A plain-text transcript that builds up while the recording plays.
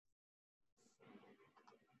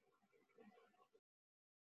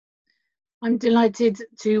I'm delighted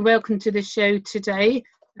to welcome to the show today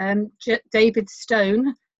David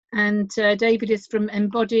Stone, and David is from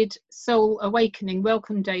Embodied Soul Awakening.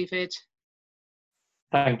 Welcome, David.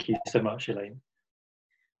 Thank you so much, Elaine.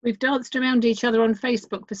 We've danced around each other on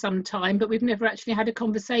Facebook for some time, but we've never actually had a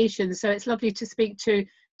conversation, so it's lovely to speak to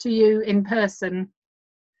you in person.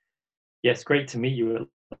 Yes, great to meet you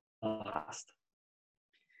at last.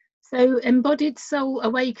 So Embodied Soul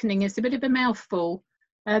Awakening is a bit of a mouthful.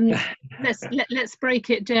 Let's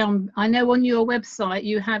break it down. I know on your website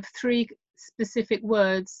you have 3 specific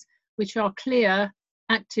words, which are clear,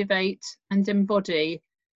 activate, and embody.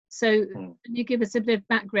 So can you give us a bit of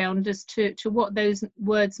background as to what those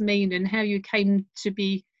words mean and how you came to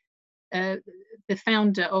be the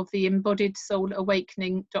founder of the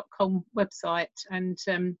embodiedsoulawakening.com website and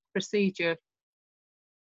procedure?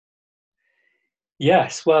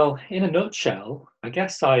 Yes, well, in a nutshell, I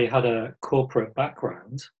guess I had a corporate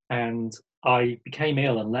background and I became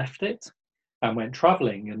ill and left it and went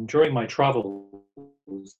traveling. And during my travels,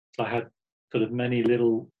 I had sort of many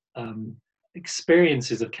little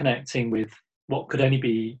experiences of connecting with what could only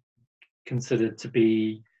be considered to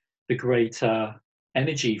be the greater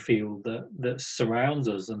energy field that surrounds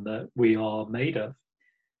us and that we are made of.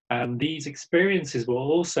 And these experiences were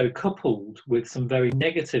also coupled with some very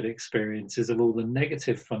negative experiences of all the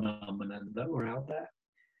negative phenomena that were out there.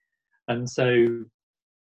 And so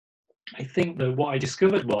I think that what I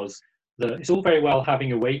discovered was that it's all very well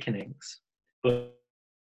having awakenings, but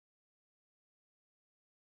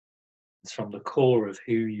it's from the core of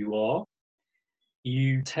who you are.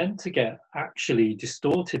 You tend to get actually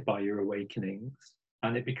distorted by your awakenings,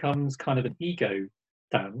 and it becomes kind of an ego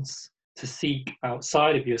dance to seek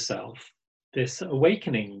outside of yourself this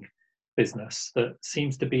awakening business that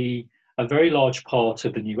seems to be a very large part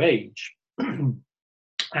of the new age.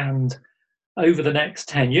 And over the next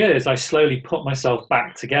 10 years, I slowly put myself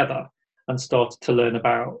back together and started to learn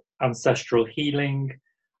about ancestral healing.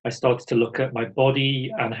 I started to look at my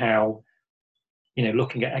body and how,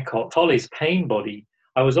 looking at Eckhart Tolle's pain body,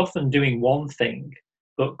 I was often doing one thing,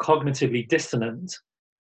 but cognitively dissonant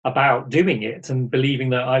about doing it and believing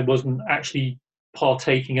that I wasn't actually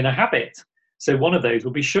partaking in a habit. So one of those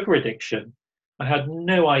would be sugar addiction. I had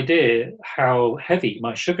no idea how heavy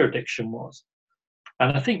my sugar addiction was.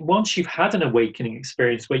 And I think once you've had an awakening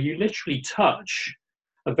experience where you literally touch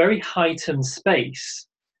a very heightened space,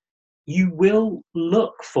 I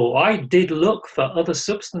did look for other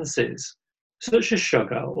substances, such as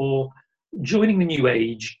sugar or joining the new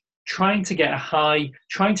age, trying to get a high,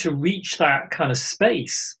 trying to reach that kind of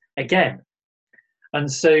space again. And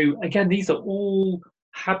so, again, these are all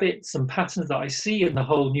habits and patterns that I see in the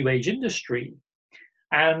whole new age industry.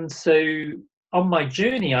 And so on my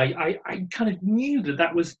journey, I kind of knew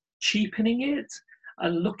that was cheapening it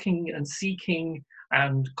and looking and seeking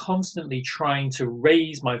and constantly trying to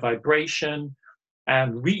raise my vibration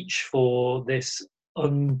and reach for this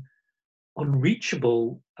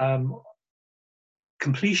unreachable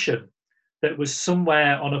completion that was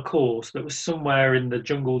somewhere on a course, that was somewhere in the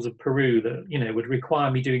jungles of Peru that, would require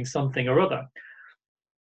me doing something or other.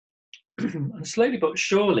 And slowly but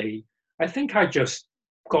surely, I think I just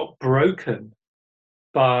got broken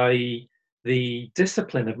by the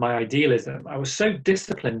discipline of my idealism. I was so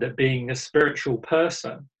disciplined at being a spiritual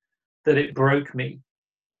person that it broke me.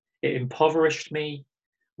 It impoverished me.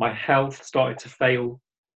 My health started to fail.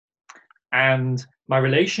 And my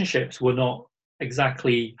relationships were not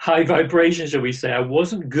exactly high vibration, shall we say. I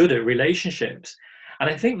wasn't good at relationships. And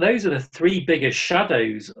I think those are the 3 biggest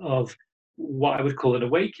shadows of what I would call an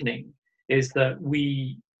awakening, is that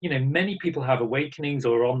many people have awakenings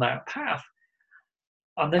or are on that path.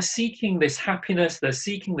 And they're seeking this happiness, they're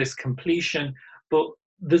seeking this completion, but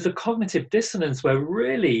there's a cognitive dissonance where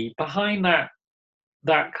really behind that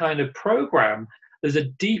kind of program, there's a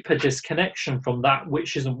deeper disconnection from that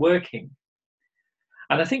which isn't working.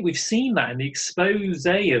 And I think we've seen that in the expose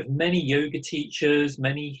of many yoga teachers,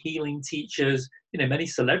 many healing teachers, many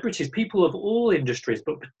celebrities, people of all industries,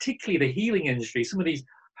 but particularly the healing industry, some of these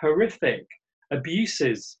horrific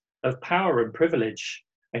abuses of power and privilege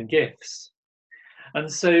and gifts.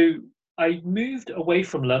 And so I moved away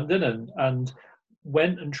from London and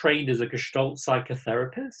went and trained as a Gestalt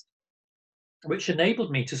psychotherapist, which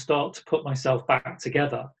enabled me to start to put myself back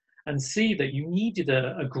together and see that you needed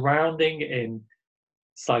a grounding in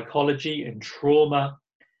psychology and trauma,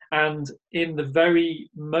 and in the very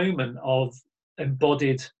moment of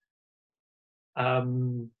embodied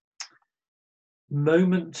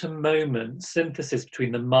moment to moment synthesis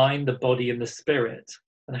between the mind, the body, and the spirit,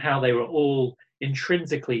 and how they were all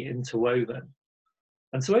intrinsically interwoven.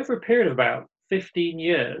 And so over a period of about 15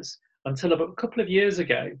 years, until about a couple of years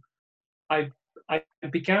ago, I, I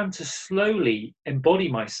began to slowly embody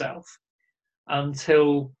myself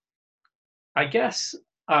until I guess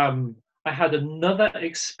I had another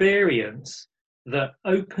experience that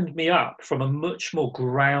opened me up from a much more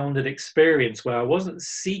grounded experience where I wasn't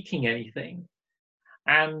seeking anything.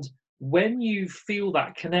 And when you feel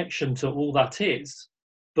that connection to all that is,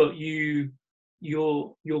 but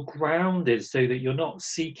you're grounded so that you're not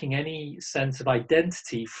seeking any sense of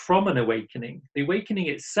identity from an awakening. The awakening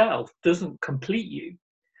itself doesn't complete you,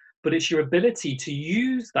 but it's your ability to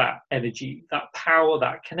use that energy, that power,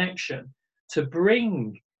 that connection to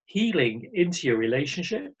bring healing into your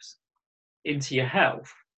relationships, into your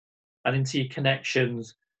health, and into your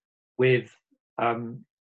connections with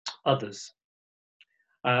others.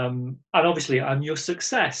 And obviously, and your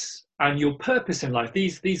success and your purpose in life,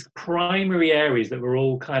 these primary areas that we're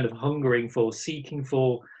all kind of hungering for, seeking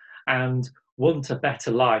for, and want a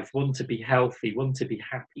better life, want to be healthy, want to be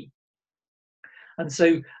happy. And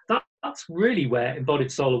so that's really where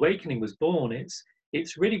Embodied Soul Awakening was born.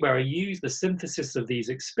 It's really where I use the synthesis of these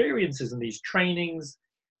experiences and these trainings,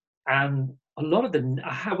 and a lot of the,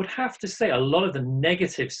 I would have to say, a lot of the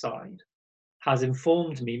negative side has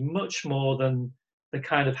informed me much more than the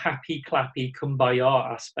kind of happy, clappy,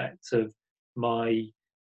 kumbaya aspects of my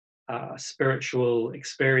spiritual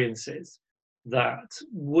experiences that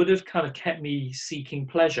would have kind of kept me seeking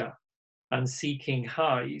pleasure and seeking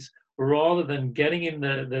highs, rather than getting in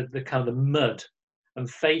the kind of the mud and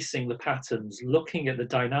facing the patterns, looking at the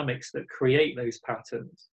dynamics that create those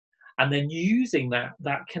patterns, and then using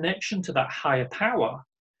that connection to that higher power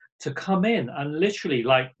to come in and literally,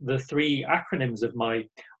 like the 3 acronyms of my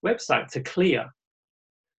website, to clear.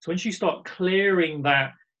 So once you start clearing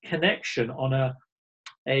that connection on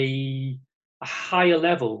a higher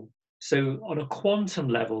level, so on a quantum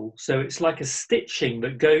level, so it's like a stitching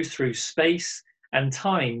that goes through space and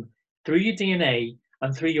time, through your DNA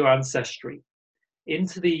and through your ancestry,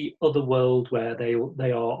 into the other world where they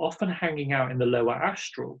are often hanging out in the lower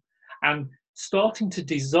astral, and starting to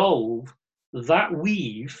dissolve that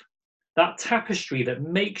weave, that tapestry that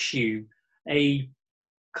makes you a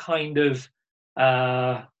kind of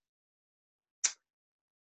a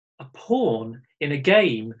pawn in a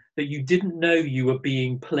game that you didn't know you were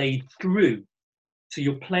being played through. So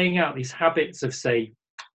you're playing out these habits of, say,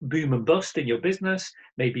 boom and bust in your business,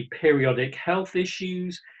 maybe periodic health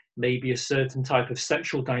issues, maybe a certain type of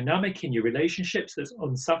sexual dynamic in your relationships that's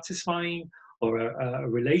unsatisfying, or a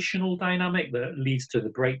relational dynamic that leads to the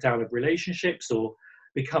breakdown of relationships, or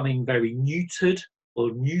becoming very neutered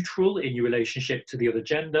or neutral in your relationship to the other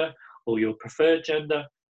gender or your preferred gender.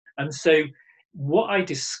 And so what I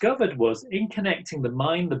discovered was, in connecting the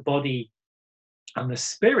mind, the body, and the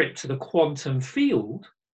spirit to the quantum field,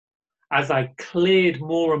 as I cleared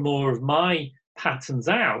more and more of my patterns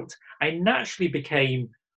out, I naturally became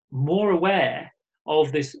more aware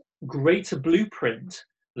of this greater blueprint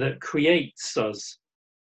that creates us.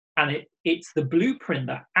 And it's the blueprint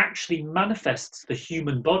that actually manifests the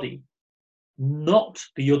human body, not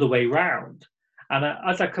the other way round. And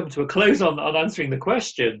as I come to a close on answering the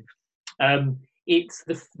question, it's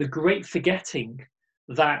the great forgetting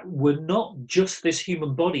that we're not just this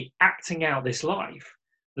human body acting out this life,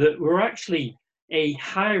 that we're actually a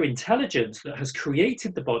higher intelligence that has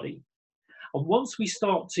created the body. And once we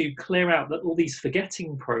start to clear out all these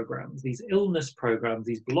forgetting programs, these illness programs,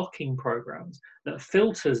 these blocking programs, that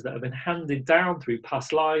filters that have been handed down through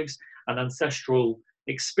past lives and ancestral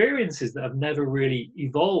experiences that have never really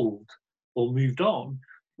evolved or moved on,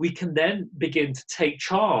 we can then begin to take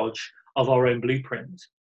charge of our own blueprint.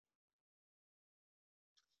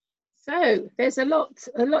 So there's a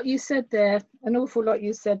lot you said there, an awful lot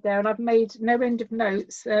you said there, and I've made no end of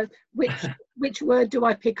notes. Which word do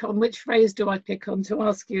I pick on? Which phrase do I pick on to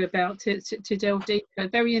ask you about to delve deeper?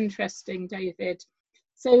 Very interesting, David.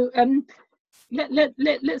 So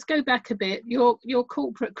let's go back a bit. Your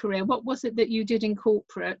corporate career. What was it that you did in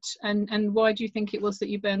corporate, and why do you think it was that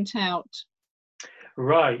you burnt out?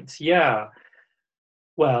 Right. Yeah.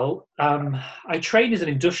 Well, I trained as an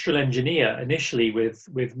industrial engineer initially with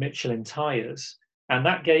Michelin tires, and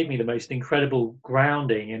that gave me the most incredible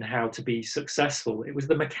grounding in how to be successful. It was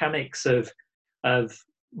the mechanics of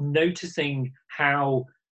noticing how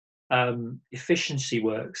efficiency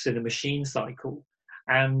works in a machine cycle,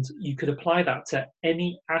 and you could apply that to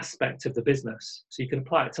any aspect of the business. So you could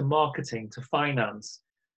apply it to marketing, to finance,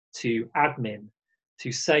 to admin,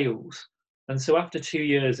 to sales. And so after 2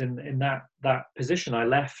 years in that position, I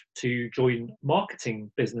left to join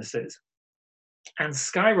marketing businesses, and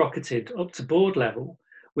skyrocketed up to board level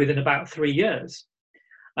within about 3 years,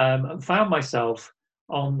 and found myself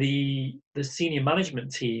on the senior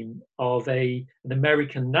management team of an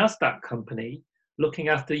American NASDAQ company looking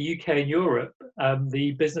after UK and Europe,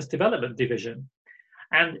 the business development division.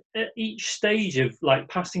 And at each stage of like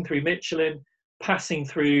passing through Michelin, passing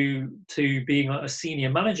through to being a senior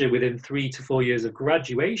manager within 3 to 4 years of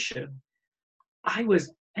graduation, I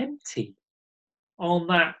was empty on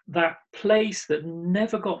that place that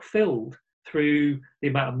never got filled through the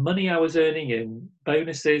amount of money I was earning in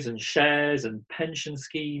bonuses and shares and pension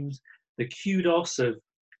schemes, the kudos of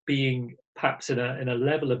being perhaps in a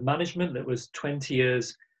level of management that was 20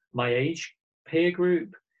 years my age peer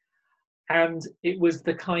group. And it was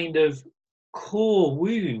the kind of core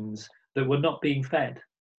wounds that were not being fed.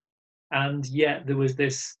 And yet there was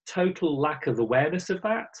this total lack of awareness of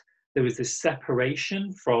that. There was this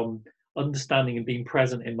separation from understanding and being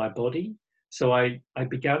present in my body. So I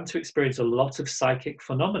began to experience a lot of psychic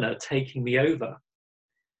phenomena taking me over.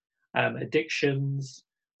 Addictions,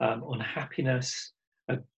 unhappiness,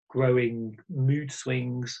 growing mood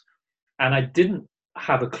swings. And I didn't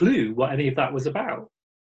have a clue what any of that was about.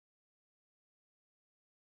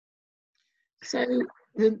 So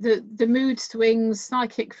the mood swings,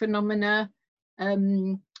 psychic phenomena,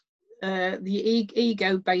 the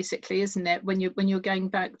ego, basically, isn't it? When you're going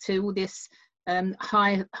back to all this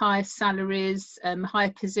high salaries, high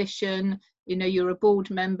position. You're a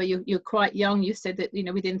board member. You're quite young. You said that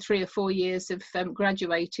within 3 or 4 years of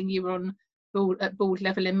graduating, you were on board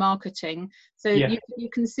level in marketing. So Yeah. you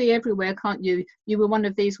can see everywhere, can't you? You were one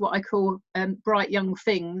of these what I call bright young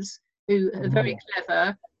things who are very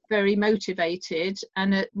clever, very motivated,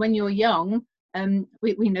 and when you're young,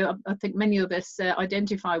 we know, I think many of us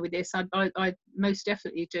identify with this. I most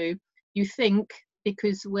definitely do. You think,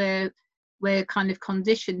 because we're kind of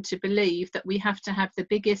conditioned to believe that we have to have the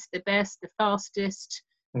biggest, the best, the fastest.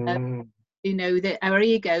 That our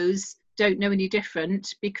egos don't know any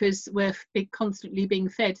different, because we're constantly being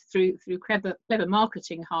fed through clever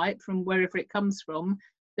marketing hype from wherever it comes from,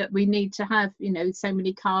 that we need to have so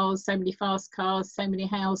many cars, so many fast cars, so many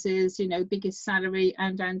houses, biggest salary,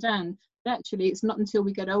 and but actually it's not until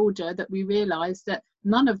we get older that we realize that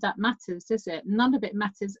none of that matters, is it? None of it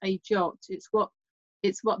matters a jot. It's what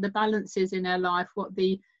the balance is in our life, what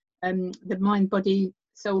the mind body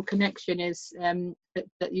soul connection is,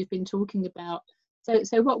 that you've been talking about.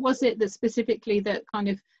 So what was it that specifically that kind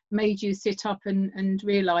of made you sit up and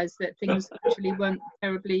realize that things actually weren't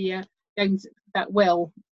terribly going that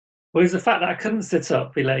well? Well, it's the fact that I couldn't sit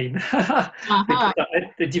up, Elaine. Because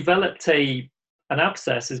I developed an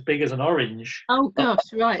abscess as big as an orange. Oh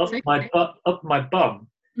gosh, right. Up my bum.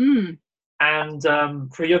 And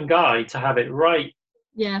for a young guy to have it right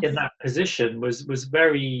in that position was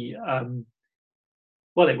very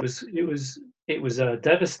well. It was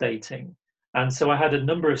devastating. And so I had a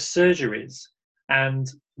number of surgeries. And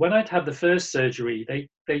when I'd had the first surgery,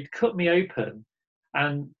 they cut me open,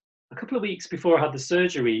 and a couple of weeks before I had the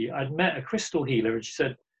surgery, I'd met a crystal healer, and she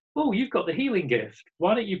said, "Oh, you've got the healing gift.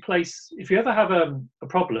 Why don't you if you ever have a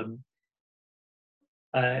problem,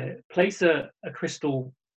 place a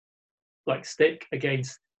crystal like stick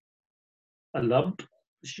against a lump."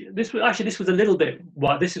 This was a little bit.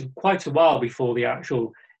 Well, this is quite a while before the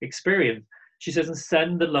actual experience. She says, "And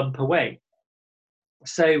send the lump away."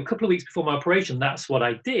 So a couple of weeks before my operation, that's what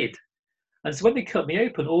I did. And so when they cut me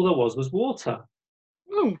open, all there was water.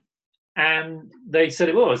 And they said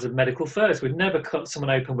it was a medical first. We'd never cut someone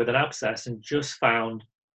open with an abscess and just found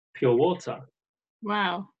pure water.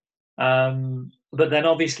 Wow. But then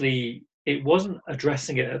obviously it wasn't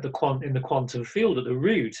addressing it at in the quantum field at the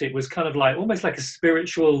root. It was kind of like almost like a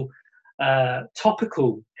spiritual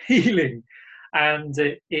topical healing. And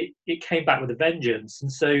it came back with a vengeance.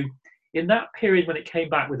 And so in that period when it came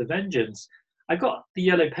back with a vengeance, I got the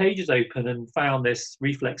yellow pages open and found this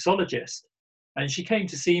reflexologist. And she came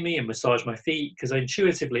to see me and massage my feet, because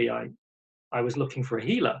intuitively I was looking for a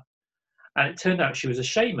healer. And it turned out she was a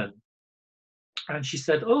shaman. And she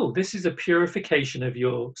said, "Oh, this is a purification of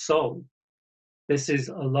your soul. This is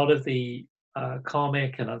a lot of the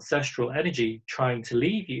karmic and ancestral energy trying to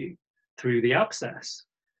leave you through the abscess."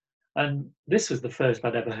 And this was the first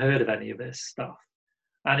I'd ever heard of any of this stuff.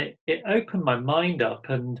 And it opened my mind up,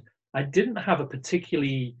 and I didn't have a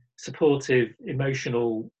particularly supportive,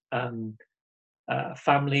 emotional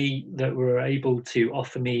family that were able to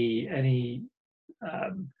offer me any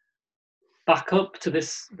backup to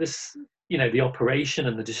this the operation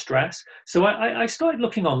and the distress. So I started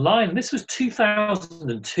looking online, and this was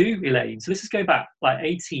 2002, Elaine. So this is going back like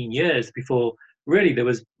 18 years before really there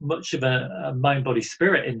was much of a mind, body,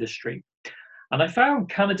 spirit industry. And I found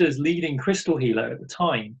Canada's leading crystal healer at the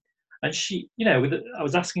time, And she, I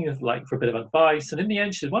was asking her like for a bit of advice, and in the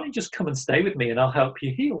end, she said, "Why don't you just come and stay with me, and I'll help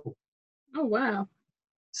you heal?" Oh, wow.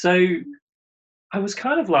 So I was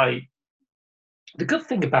kind of like, the good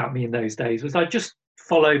thing about me in those days was I just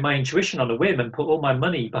follow my intuition on a whim and put all my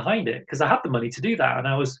money behind it because I had the money to do that, and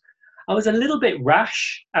I was a little bit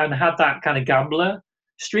rash and had that kind of gambler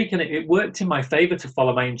streak, and it worked in my favor to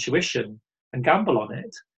follow my intuition and gamble on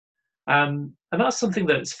it. And that's something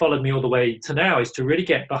that's followed me all the way to now, is to really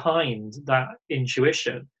get behind that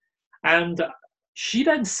intuition. And she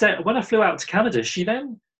then said, when I flew out to Canada, she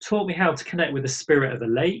then taught me how to connect with the spirit of the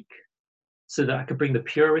lake so that I could bring the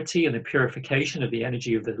purity and the purification of the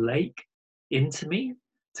energy of the lake into me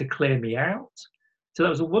to clear me out. So that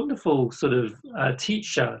was a wonderful sort of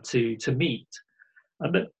teacher to meet.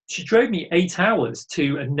 And she drove me 8 hours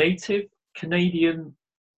to a native Canadian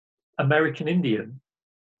American Indian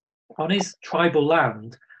on his tribal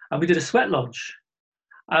land, and we did a sweat lodge.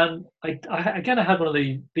 And I had one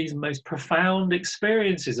of these most profound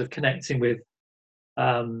experiences of connecting with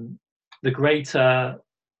the greater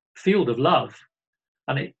field of love.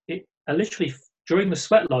 And I literally, during the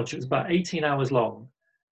sweat lodge, it was about 18 hours long,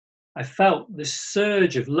 I felt this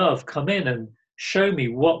surge of love come in and show me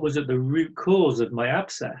what was at the root cause of my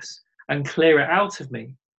abscess and clear it out of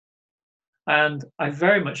me. And I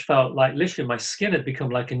very much felt like literally my skin had become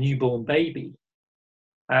like a newborn baby.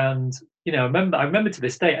 And I remember to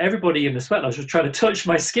this day, everybody in the sweat lodge was trying to touch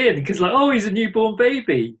my skin because, like, oh, he's a newborn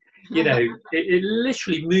baby. It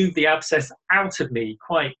literally moved the abscess out of me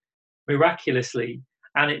quite miraculously.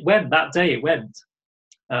 And it went that day,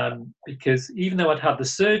 because even though I'd had the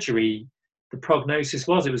surgery, the prognosis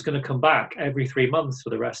was it was going to come back every 3 months for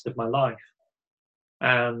the rest of my life.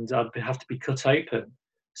 And I'd have to be cut open.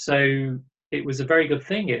 So it was a very good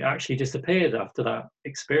thing. It actually disappeared after that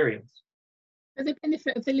experience. For the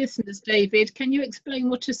benefit of the listeners, David, can you explain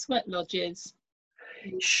what a sweat lodge is?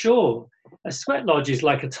 Sure. A sweat lodge is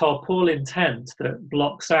like a tarpaulin tent that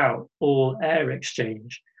blocks out all air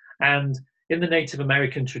exchange. And in the Native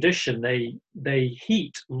American tradition, they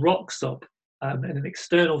heat rocks up in an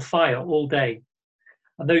external fire all day.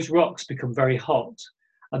 And those rocks become very hot.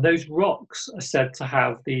 And those rocks are said to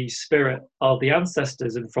have the spirit of the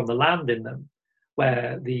ancestors and from the land in them,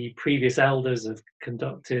 where the previous elders have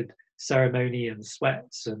conducted ceremony and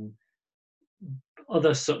sweats and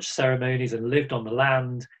other such ceremonies and lived on the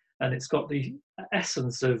land. And it's got the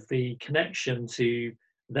essence of the connection to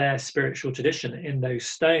their spiritual tradition in those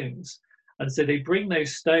stones. And so they bring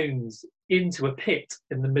those stones into a pit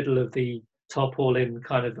in the middle of the tarpaulin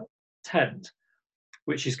kind of tent,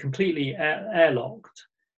 which is completely airlocked.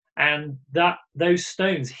 And those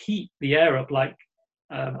stones heat the air up like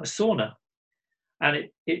a sauna. And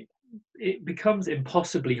it becomes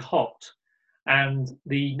impossibly hot. And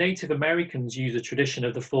the Native Americans use a tradition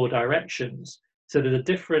of the 4 directions. So there's a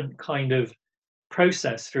different kind of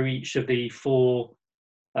process through each of the 4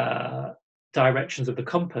 directions of the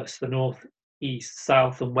compass, the north, east,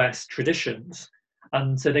 south, and west traditions.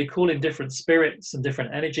 And so they call in different spirits and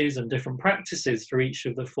different energies and different practices for each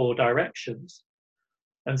of the 4 directions.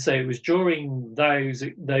 And so it was during those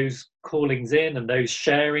callings in and those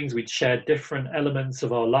sharings, we'd share different elements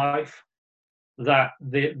of our life, that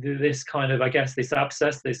this kind of, I guess, this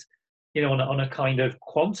abscess, this, on a kind of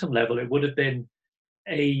quantum level, it would have been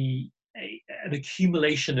an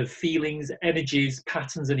accumulation of feelings, energies,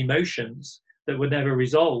 patterns, and emotions that were never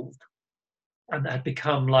resolved, and that had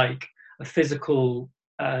become like a physical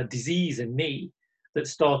disease in me that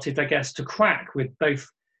started, I guess, to crack with both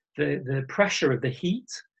the pressure of the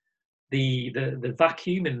heat, the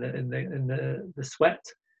vacuum in the sweat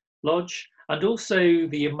lodge, and also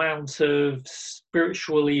the amount of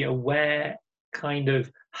spiritually aware kind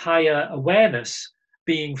of higher awareness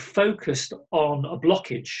being focused on a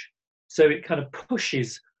blockage. So it kind of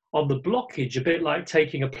pushes on the blockage, a bit like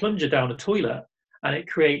taking a plunger down a toilet, and it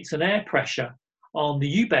creates an air pressure on the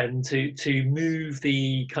U-bend to move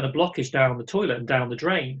the kind of blockage down the toilet and down the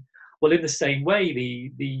drain. Well, in the same way,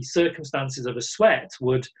 the circumstances of a sweat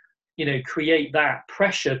would, create that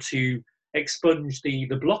pressure to expunge the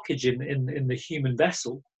blockage in the human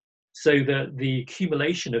vessel, so that the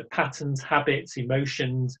accumulation of patterns, habits,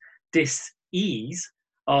 emotions, dis-ease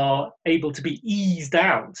are able to be eased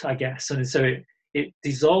out, I guess. And so it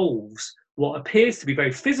dissolves what appears to be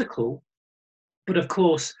very physical. But of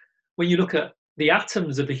course, when you look at the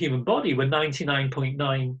atoms of the human body, we're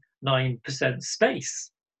 99.99%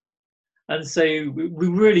 space. And so we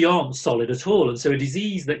really aren't solid at all. And so a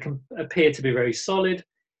disease that can appear to be very solid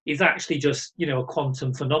is actually just, a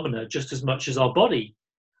quantum phenomena, just as much as our body,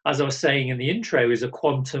 as I was saying in the intro, is a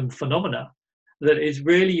quantum phenomena that is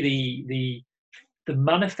really the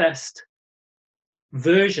manifest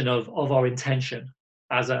version of our intention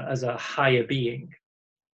as a higher being.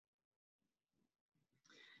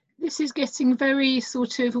 This is getting very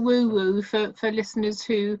sort of woo-woo for listeners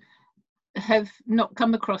who have not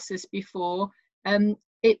come across this before.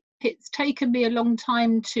 It's taken me a long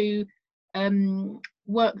time to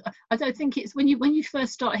work. I don't think it's when you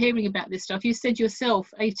first start hearing about this stuff. You said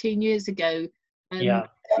yourself 18 years ago, Yeah.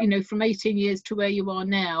 you know, from 18 years to where you are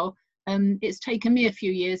now. It's taken me a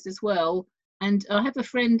few years as well. And I have a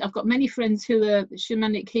friend. I've got many friends who are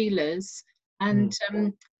shamanic healers, and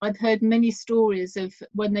I've heard many stories of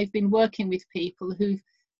when they've been working with people who've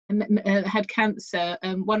had cancer.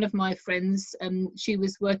 One of my friends, she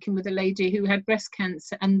was working with a lady who had breast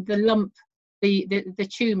cancer, and the lump, the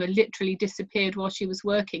tumour literally disappeared while she was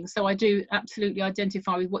working. So I do absolutely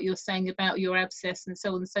identify with what you're saying about your abscess and so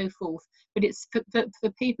on and so forth. But it's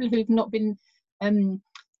for people who've not been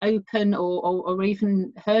open or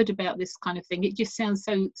even heard about this kind of thing, it just sounds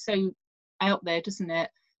so out there, doesn't it?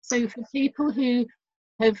 So for people who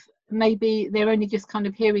have, maybe they're only just kind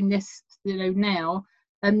of hearing this, you know, now,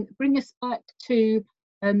 bring us back to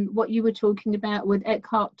what you were talking about with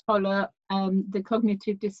Eckhart Tolle, the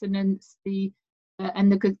cognitive dissonance,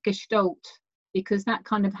 and the Gestalt, because that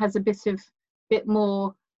kind of has a bit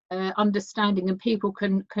more understanding, and people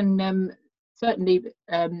can certainly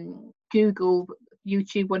Google,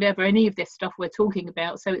 YouTube, whatever, any of this stuff we're talking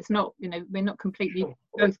about. So it's not, you know, we're not completely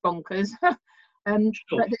both bonkers.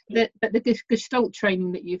 But the Gestalt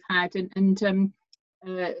training that you've had, and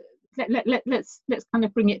let's kind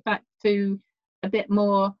of bring it back to a bit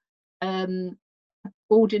more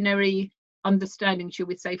ordinary understanding, should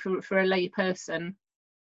we say, for a lay person.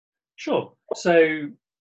 Sure. So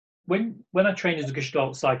when I trained as a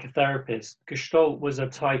Gestalt psychotherapist, Gestalt was a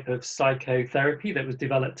type of psychotherapy that was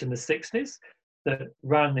developed in the 60s that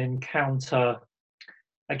ran in counter,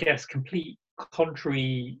 I guess, complete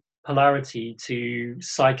contrary polarity to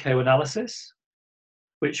psychoanalysis,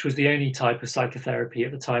 which was the only type of psychotherapy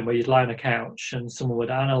at the time where you'd lie on a couch and someone would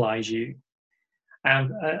analyze you.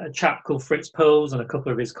 And a chap called Fritz Perls and a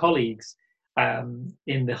couple of his colleagues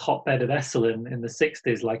in the hotbed of Esalen in the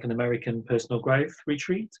 60s, like an American personal growth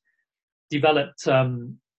retreat, developed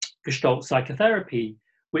Gestalt psychotherapy,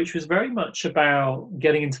 which was very much about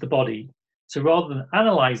getting into the body. So rather than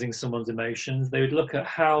analyzing someone's emotions, they would look at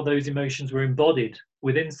how those emotions were embodied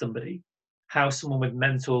within somebody, how someone with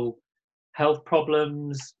mental health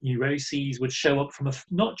problems, neuroses would show up from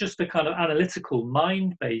not just a kind of analytical,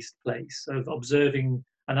 mind-based place of observing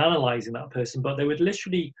and analyzing that person, but they would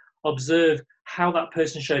literally observe how that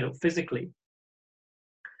person showed up physically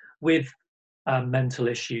with mental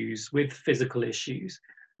issues, with physical issues,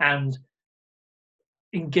 and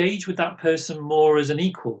engage with that person more as an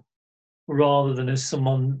equal rather than as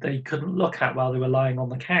someone they couldn't look at while they were lying on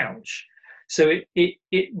the couch. So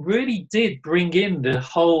it really did bring in the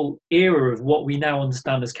whole era of what we now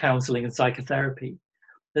understand as counselling and psychotherapy.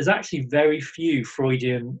 There's actually very few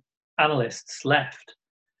Freudian analysts left.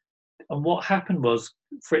 And what happened was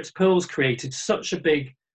Fritz Perls created such a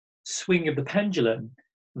big swing of the pendulum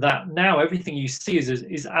that now everything you see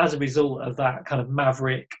is as a result of that kind of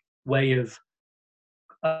maverick way of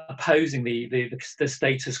opposing the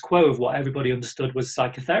status quo of what everybody understood was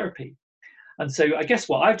psychotherapy. And so I guess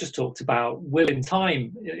what I've just talked about will in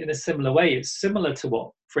time, in a similar way, it's similar to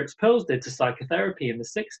what Fritz Perls did to psychotherapy in the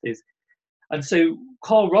 60s. And so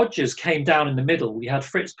Carl Rogers came down in the middle. We had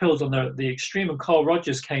Fritz Perls on the extreme, and Carl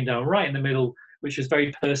Rogers came down right in the middle, which was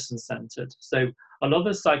very person-centered. So a lot of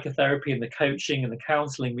the psychotherapy and the coaching and the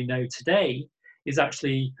counseling we know today is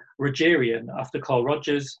actually Rogerian after Carl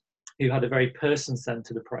Rogers, who had a very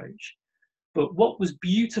person-centered approach. But what was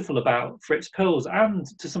beautiful about Fritz Perls and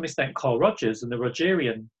to some extent Carl Rogers and the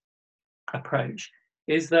Rogerian approach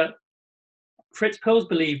is that Fritz Perls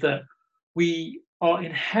believed that we are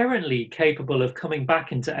inherently capable of coming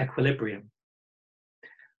back into equilibrium.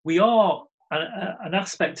 We are an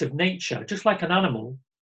aspect of nature, just like an animal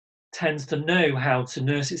tends to know how to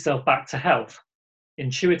nurse itself back to health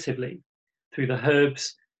intuitively through the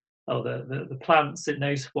herbs or the plants. It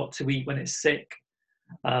knows what to eat when it's sick.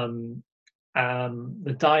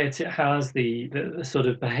 The diet it has, the sort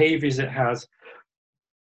of behaviors it has.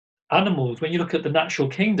 Animals, when you look at the natural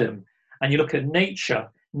kingdom and you look at nature,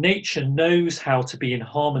 nature knows how to be in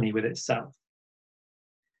harmony with itself.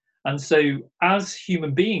 And so as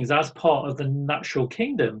human beings, as part of the natural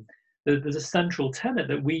kingdom, there's a central tenet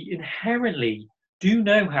that we inherently do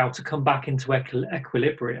know how to come back into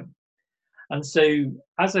equilibrium. And so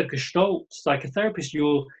as a Gestalt psychotherapist,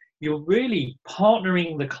 you're really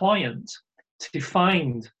partnering the client to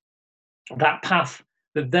find that path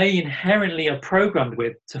that they inherently are programmed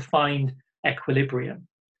with to find equilibrium.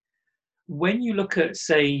 When you look at,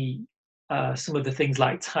 say, some of the things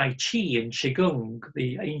like Tai Chi and Qigong,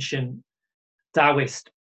 the ancient Taoist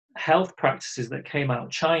health practices that came out of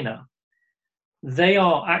China, they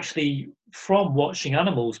are actually from watching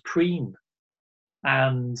animals preen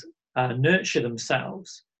and nurture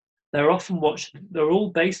themselves. They're all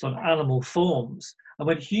based on animal forms. And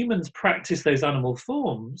when humans practice those animal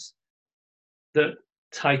forms that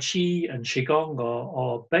Tai Chi and Qigong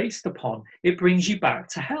are based upon, it brings you back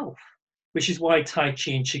to health, which is why Tai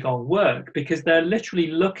Chi and Qigong work, because they're literally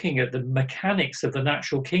looking at the mechanics of the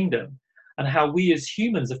natural kingdom and how we as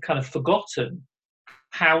humans have kind of forgotten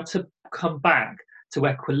how to come back to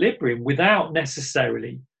equilibrium without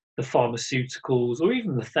necessarily the pharmaceuticals or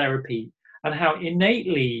even the therapy, and how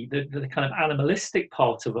innately the kind of animalistic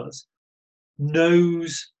part of us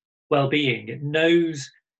knows well-being. It knows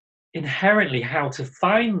inherently how to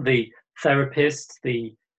find the therapists,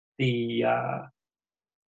 the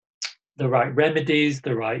right remedies,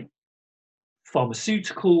 the right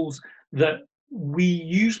pharmaceuticals that we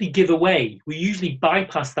usually give away. We usually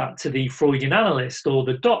bypass that to the Freudian analyst or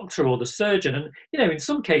the doctor or the surgeon, and in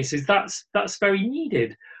some cases that's very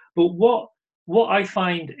needed. But what I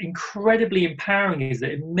find incredibly empowering is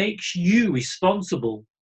that it makes you responsible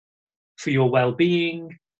for your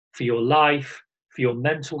well-being, for your life, for your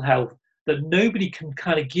mental health. That nobody can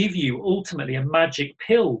kind of give you ultimately a magic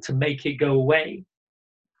pill to make it go away.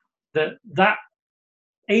 That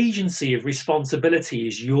agency of responsibility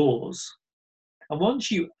is yours. And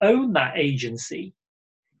once you own that agency,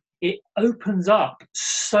 it opens up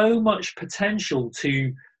so much potential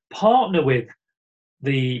to partner with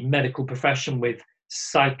the medical profession, with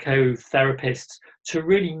psychotherapists, to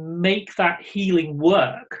really make that healing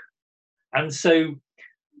work. And so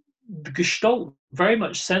the Gestalt very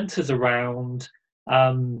much centers around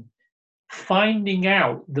finding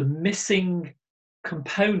out the missing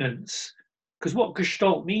components, because what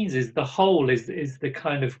Gestalt means is the whole is the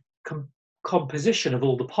kind of composition of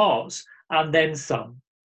all the parts and then some.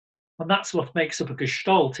 And that's what makes up a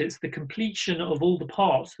Gestalt. It's the completion of all the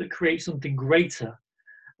parts that create something greater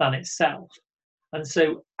than itself. And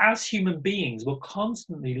so as human beings, we're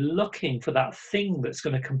constantly looking for that thing that's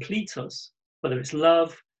going to complete us, whether it's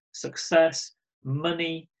love, success,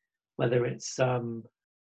 money, whether it's something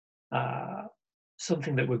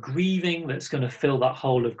that we're grieving that's going to fill that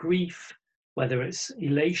hole of grief, whether it's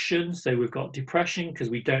elation, so we've got depression because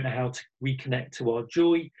we don't know how to reconnect to our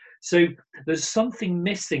joy. So there's something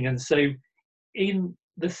missing. And so in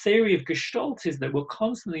the theory of Gestalt is that we're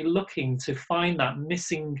constantly looking to find that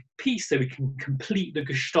missing piece so we can complete the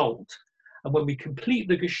Gestalt. And when we complete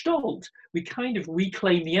the Gestalt, we kind of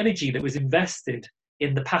reclaim the energy that was invested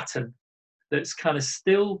in the pattern that's kind of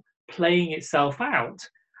still playing itself out.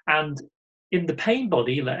 And in the pain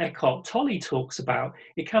body that Eckhart Tolle talks about,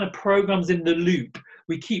 it kind of programs in the loop.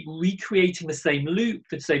 We keep recreating the same loop,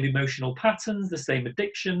 the same emotional patterns, the same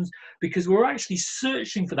addictions, because we're actually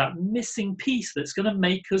searching for that missing piece that's going to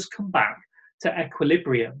make us come back to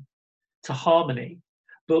equilibrium, to harmony.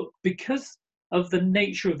 But because of the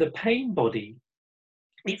nature of the pain body,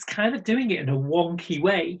 it's kind of doing it in a wonky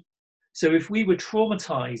way. So if we were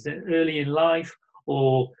traumatized early in life,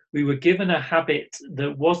 or we were given a habit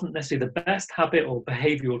that wasn't necessarily the best habit or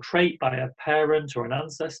behavioral trait by a parent or an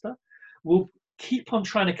ancestor, we'll keep on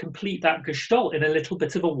trying to complete that Gestalt in a little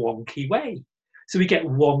bit of a wonky way. So we get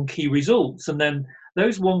wonky results, and then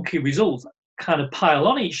those wonky results kind of pile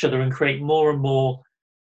on each other and create more and more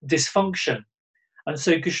dysfunction. And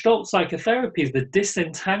so Gestalt psychotherapy is the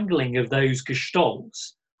disentangling of those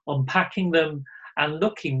Gestalts, unpacking them and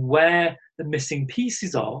looking where the missing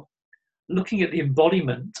pieces are, looking at the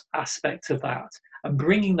embodiment aspect of that and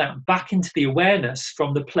bringing that back into the awareness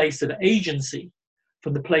from the place of agency,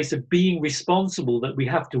 from the place of being responsible, that we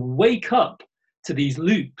have to wake up to these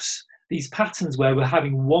loops, these patterns where we're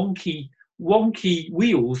having wonky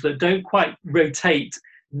wheels that don't quite rotate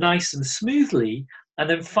nice and smoothly, and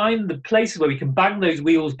then find the places where we can bang those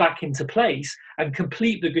wheels back into place and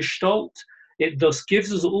complete the Gestalt. It thus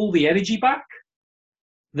gives us all the energy back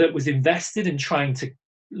that was invested in trying to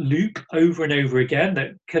loop over and over again,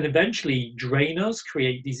 that can eventually drain us,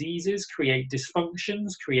 create diseases, create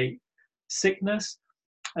dysfunctions, create sickness.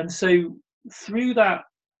 And so through that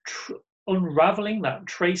unraveling, that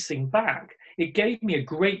tracing back, it gave me a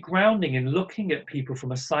great grounding in looking at people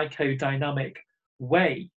from a psychodynamic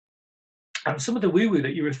way. And some of the woo-woo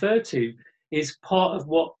that you refer to is part of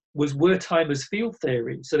what was Wertheimer's field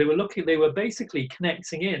theory. So they were basically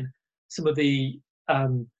connecting in some of the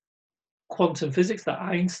quantum physics that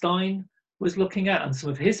Einstein was looking at and some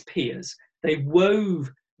of his peers, they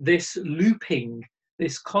wove this looping,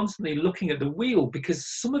 this constantly looking at the wheel, because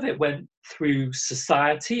some of it went through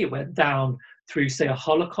society. It went down through, say, a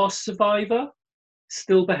Holocaust survivor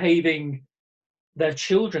still behaving, their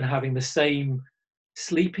children having the same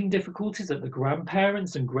sleeping difficulties that the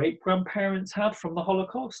grandparents and great-grandparents had from the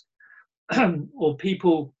Holocaust, or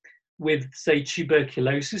people with, say,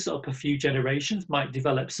 tuberculosis up a few generations might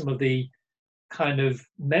develop some of the kind of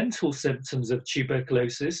mental symptoms of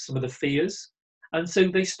tuberculosis, some of the fears. And so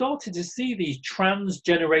they started to see these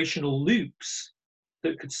transgenerational loops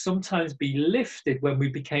that could sometimes be lifted when we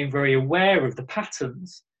became very aware of the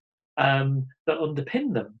patterns that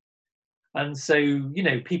underpin them. And so, you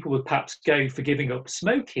know, people would perhaps go for giving up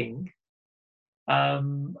smoking,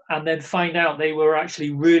 and then find out they were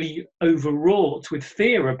actually really overwrought with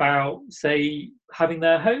fear about, say, having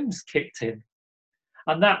their homes kicked in.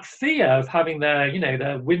 And that fear of having their, you know,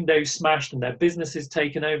 their windows smashed and their businesses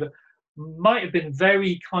taken over might have been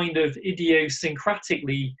very kind of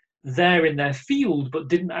idiosyncratically there in their field, but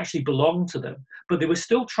didn't actually belong to them. But they were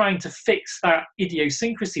still trying to fix that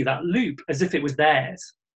idiosyncrasy, that loop, as if it was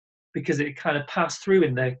theirs, because it kind of passed through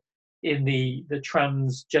in the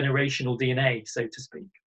transgenerational DNA, so to speak.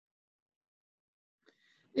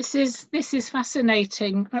 This is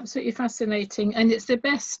fascinating, absolutely fascinating, and it's the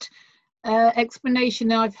best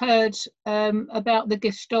explanation I've heard about the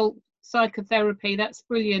Gestalt psychotherapy. That's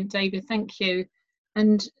brilliant, David. Thank you,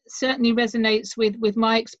 and certainly resonates with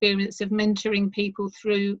my experience of mentoring people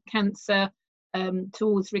through cancer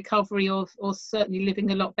towards recovery, or certainly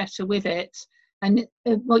living a lot better with it. And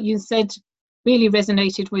what you said really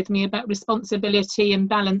resonated with me about responsibility and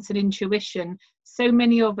balance and intuition. So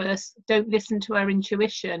many of us don't listen to our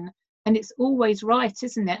intuition, and it's always right,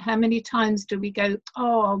 isn't it? How many times do we go,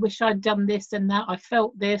 oh, I wish I'd done this and that, I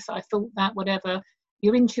felt this, I thought that, whatever.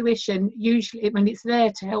 Your intuition, usually when it's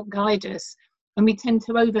there to help guide us, and we tend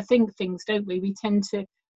to overthink things, don't we? We tend to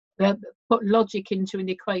put logic into an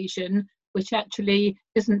equation which actually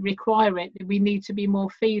doesn't require it. We need to be more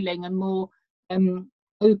feeling and more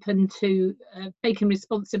open to taking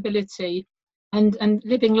responsibility and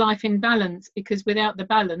living life in balance, because without the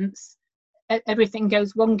balance everything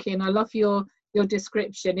goes wonky. And I love your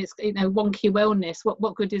description. It's, you know, wonky wellness.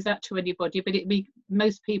 What good is that to anybody? But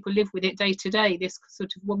most people live with it day to day, this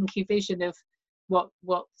sort of wonky vision of what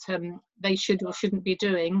they should or shouldn't be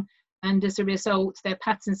doing, and as a result their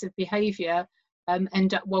patterns of behavior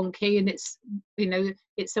end up wonky, and it's, you know,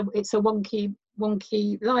 it's a wonky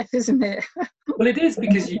life, isn't it? Well, it is,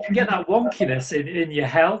 because you can get that wonkiness in your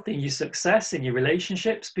health, in your success, in your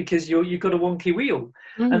relationships, because you've got a wonky wheel.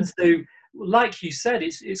 And so, like you said,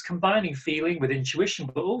 it's combining feeling with intuition,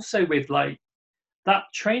 but also with, like, that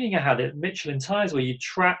training I had at Michelin Tires, where you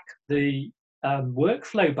track the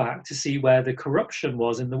workflow back to see where the corruption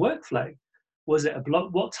was in the workflow. Was it a block?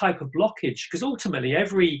 What type of blockage? Because ultimately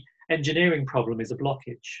every engineering problem is a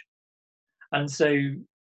blockage. And so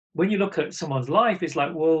when you look at someone's life, it's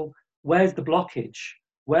like, well, where's the blockage?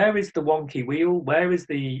 Where is the wonky wheel? Where is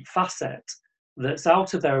the facet that's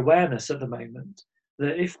out of their awareness at the moment?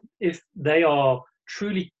 That if they are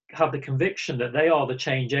truly have the conviction that they are the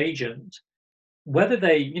change agent, whether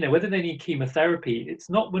they need chemotherapy,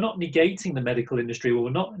 we're not negating the medical industry, or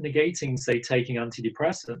we're not negating, say, taking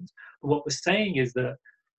antidepressants. But what we're saying is that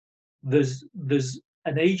there's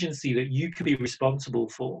an agency that you can be responsible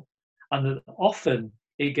for, and that often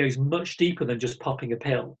it goes much deeper than just popping a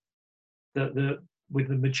pill. With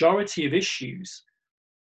the majority of issues,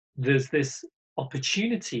 there's this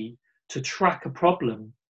opportunity to track a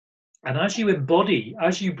problem, and as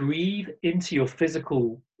you breathe into your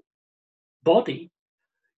physical body,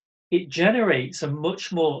 it generates a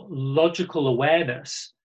much more logical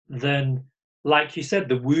awareness than, like you said,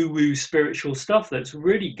 the woo-woo spiritual stuff that's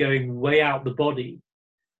really going way out the body.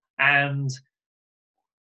 And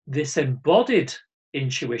this embodied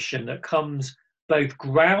intuition that comes both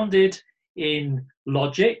grounded in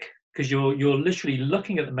logic, because you're literally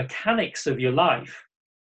looking at the mechanics of your life.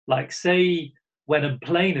 Like, say, when a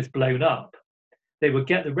plane is blown up, they would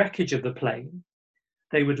get the wreckage of the plane,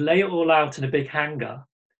 they would lay it all out in a big hangar,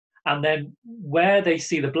 and then where they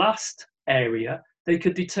see the blast area, they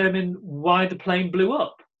could determine why the plane blew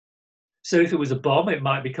up. So if it was a bomb, it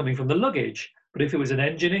might be coming from the luggage, but if it was an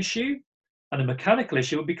engine issue and a mechanical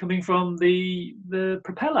issue, it would be coming from the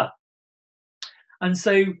propeller. And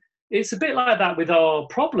so it's a bit like that with our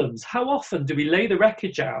problems. How often do we lay the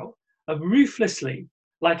wreckage out and ruthlessly,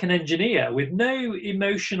 like an engineer with no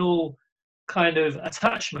emotional kind of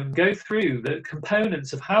attachment, go through the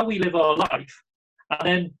components of how we live our life, and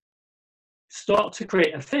then start to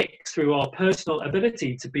create a fix through our personal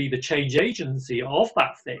ability to be the change agency of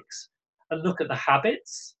that fix, and look at the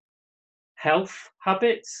habits, health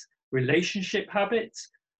habits, relationship habits,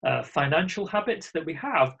 financial habits that we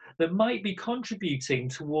have that might be contributing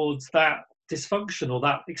towards that dysfunction or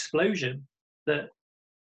that explosion that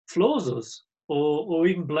floors us, or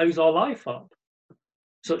even blows our life up,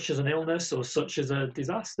 such as an illness or such as a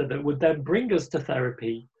disaster that would then bring us to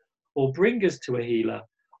therapy or bring us to a healer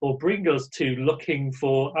or bring us to looking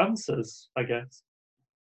for answers, I guess.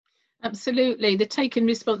 Absolutely. The taking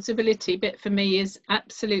responsibility bit for me is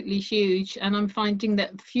absolutely huge. And I'm finding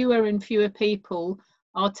that fewer and fewer people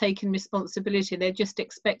are taking responsibility. They're just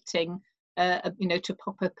expecting, to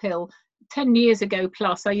pop a pill. 10 years ago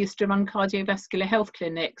plus, I used to run cardiovascular health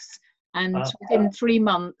clinics. And within 3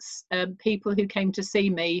 months, people who came to see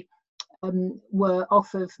me were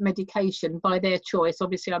off of medication by their choice.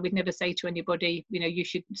 Obviously, I would never say to anybody, you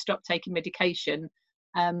should stop taking medication.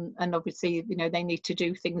 And obviously, they need to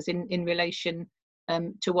do things in relation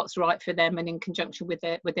to what's right for them and in conjunction with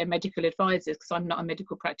their medical advisors, because I'm not a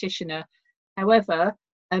medical practitioner. However,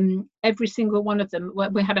 every single one of them,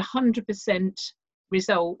 we had 100%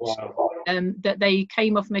 result. Wow. That they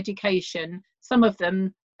came off medication. Some of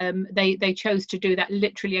them, they chose to do that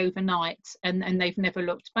literally overnight, and they've never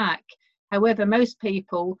looked back. However, most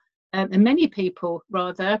people, and many people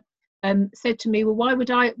rather, said to me, well, why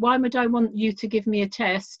would I want you to give me a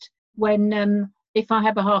test when if I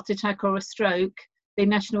have a heart attack or a stroke, the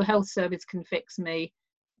National Health Service can fix me?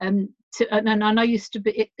 And I used to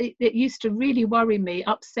be, it used to really worry me,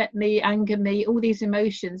 upset me, anger me, all these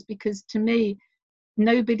emotions, because to me,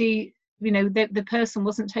 nobody, the person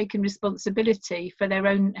wasn't taking responsibility for their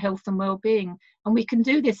own health and well-being. And we can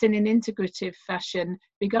do this in an integrative fashion,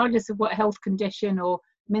 regardless of what health condition or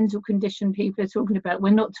mental condition people are talking about.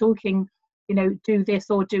 We're not talking, do this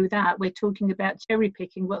or do that. We're talking about cherry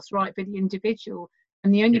picking what's right for the individual.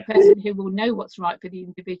 And the only person who will know what's right for the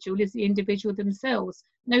individual is the individual themselves.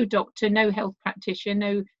 No doctor, no health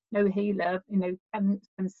practitioner, no healer, can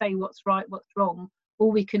say what's right, what's wrong.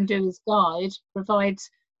 All we can do is guide, provide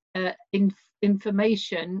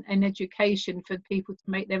information and education for people to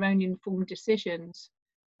make their own informed decisions.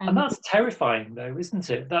 And that's terrifying, though, isn't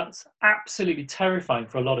it? That's absolutely terrifying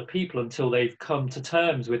for a lot of people until they've come to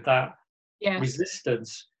terms with that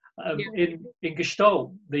resistance. In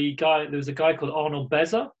Gestalt, there was a guy called Arnold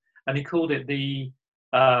Bezer, and he called it the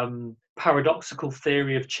paradoxical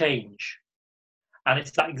theory of change. And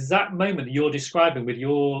it's that exact moment that you're describing with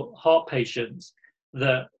your heart patients,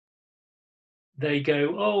 that they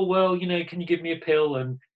go, oh, well, can you give me a pill,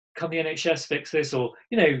 and can the NHS fix this? Or,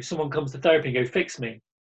 someone comes to therapy and go, fix me.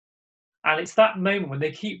 And it's that moment when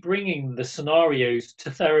they keep bringing the scenarios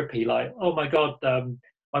to therapy, like, oh my God,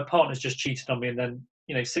 my partner's just cheated on me. And then,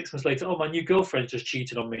 6 months later, oh, my new girlfriend's just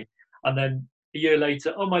cheated on me. And then a year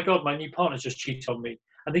later, oh my God, my new partner's just cheated on me.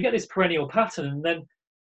 And they get this perennial pattern. And then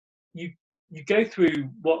you go through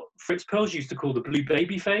what Fritz Perls used to call the blue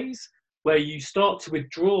baby phase, where you start to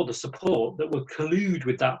withdraw the support that would collude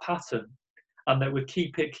with that pattern and that would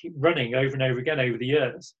keep running over and over again over the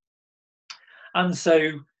years. And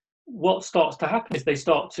so what starts to happen is they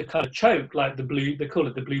start to kind of choke, like they call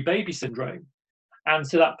it the blue baby syndrome. And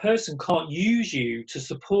so that person can't use you to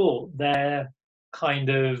support their can't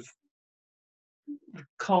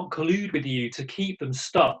collude with you to keep them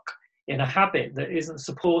stuck in a habit that isn't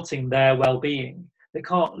supporting their well-being. They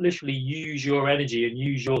can't literally use your energy and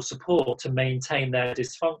use your support to maintain their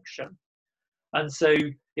dysfunction. And so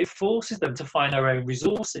it forces them to find their own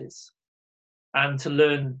resources and to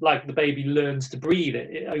learn, like the baby learns to breathe.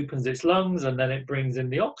 It opens its lungs and then it brings in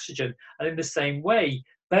the oxygen. And in the same way,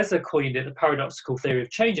 Bezer coined it the paradoxical theory of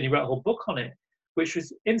change, and he wrote a whole book on it, which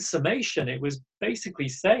was, in summation, it was basically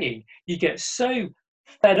saying you get so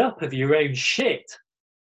fed up of your own shit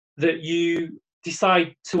that you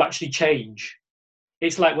decide to actually change.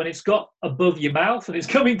 It's like when it's got above your mouth and it's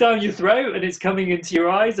coming down your throat and it's coming into your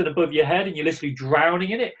eyes and above your head and you're literally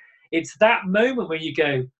drowning in it. It's that moment when you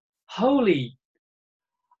go, holy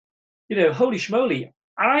schmoly,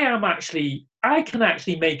 I can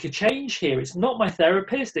actually make a change here. It's not my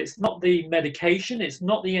therapist, it's not the medication, it's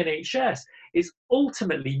not the NHS. It's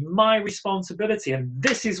ultimately my responsibility, and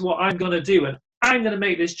this is what I'm going to do, and I'm going to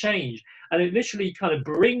make this change. And it literally kind of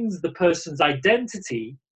brings the person's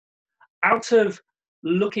identity out of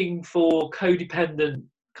looking for codependent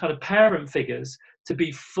kind of parent figures to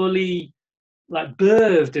be fully like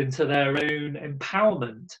birthed into their own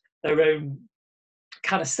empowerment, their own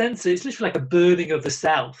kind of sense. It's literally like a birthing of the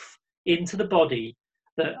self into the body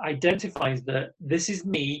that identifies that this is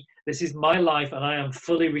me, this is my life, and I am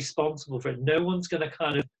fully responsible for it. No one's going to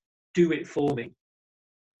kind of do it for me.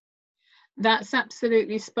 That's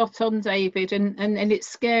absolutely spot on, David, and it's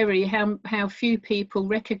scary how few people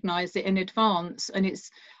recognise it in advance, and it's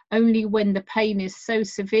only when the pain is so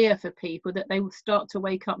severe for people that they will start to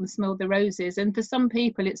wake up and smell the roses. And for some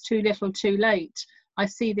people, it's too little, too late. I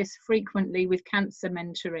see this frequently with cancer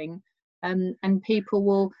mentoring, and people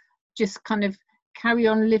will just kind of carry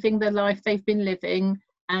on living the life they've been living,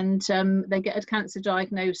 and they get a cancer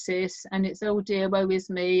diagnosis, and it's, oh dear, woe is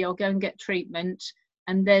me, I'll go and get treatment.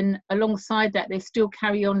 And then alongside that, they still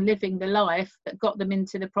carry on living the life that got them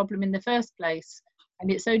into the problem in the first place.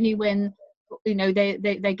 And it's only when, you know,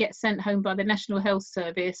 they get sent home by the National Health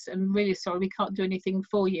Service and, really sorry, we can't do anything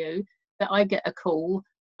for you, that I get a call.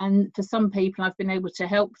 And for some people, I've been able to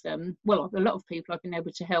help them. Well, a lot of people I've been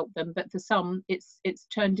able to help them, but for some, it's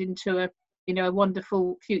turned into a, you know, a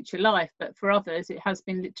wonderful future life. But for others, it has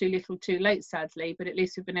been too little, too late, sadly. But at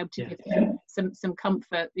least we've been able to give them some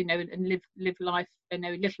comfort, you know, and live life, you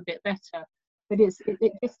know, a little bit better. But it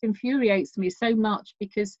just infuriates me so much,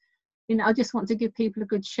 because, you know, I just want to give people a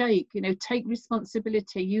good shake. You know, take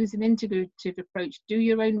responsibility, use an integrative approach, do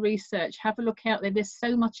your own research, have a look out there. There's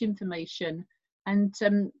so much information, and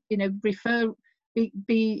you know,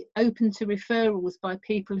 be open to referrals by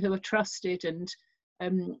people who are trusted. And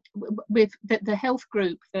with the health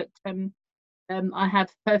group that I have,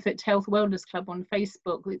 Perfect Health Wellness Club on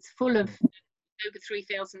Facebook, it's full of over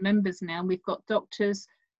 3,000 members now. We've got doctors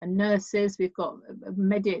and nurses, we've got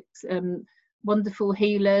medics, wonderful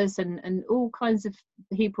healers, and all kinds of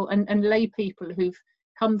people, and lay people who've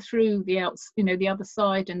come through the other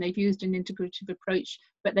side, and they've used an integrative approach,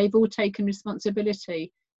 but they've all taken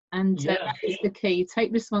responsibility. And that is the key.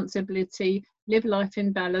 Take responsibility, live life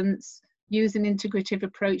in balance, use an integrative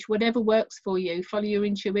approach, whatever works for you, follow your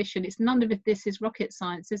intuition. It's none of it, this is rocket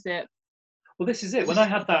science, is it? Well, this is it. When I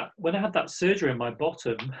had that surgery on my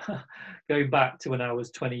bottom, going back to when I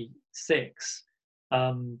was 26,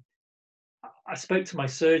 I spoke to my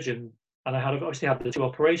surgeon, and I had obviously had the two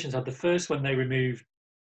operations. I had the first when they removed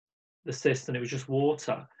the cyst and it was just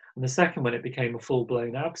water, and the second when it became a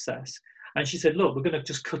full-blown abscess. And she said, look, we're going to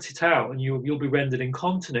just cut it out, and you'll be rendered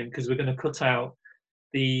incontinent, because we're going to cut out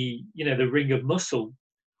the ring of muscle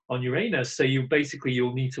on your anus. So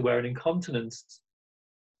you'll need to wear an incontinence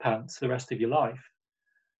pants the rest of your life.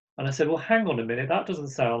 And I said, well, hang on a minute, that doesn't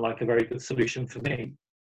sound like a very good solution for me.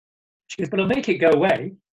 She goes, but I'll make it go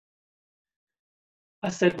away. I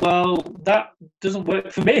said, well, that doesn't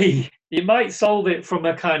work for me. It might solve it from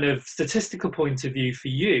a kind of statistical point of view for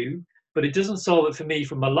you, but it doesn't solve it for me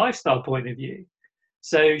from a lifestyle point of view.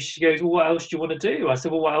 So she goes, well, what else do you want to do? I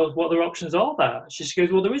said, well, what other options are there? She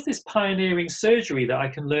goes, well, there is this pioneering surgery that I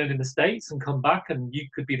can learn in the States and come back, and you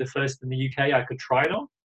could be the first in the UK I could try it on.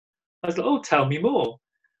 I was like, oh, tell me more.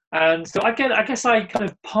 And so I guess I kind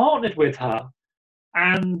of partnered with her,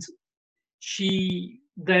 and she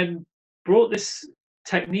then brought this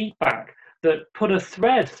technique back that put a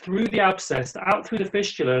thread through the abscess, out through the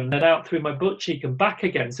fistula, and then out through my butt cheek and back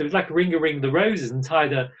again. So it was like ring the roses, and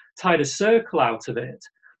tied a circle out of it.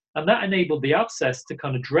 And that enabled the abscess to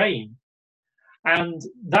kind of drain. And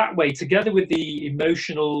that way, together with the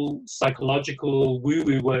emotional, psychological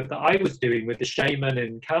woo-woo work that I was doing with the shaman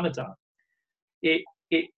in Canada, it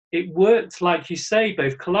worked, like you say,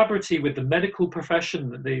 both collaboratively with the medical profession,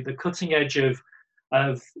 the cutting edge of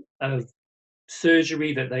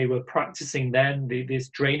surgery that they were practicing then, this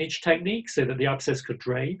drainage technique so that the abscess could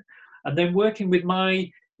drain, and then working with my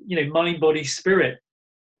mind, body, spirit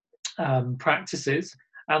practices.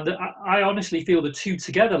 And I honestly feel the two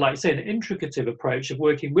together, like say, an intricative approach of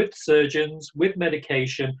working with surgeons, with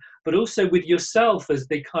medication, but also with yourself as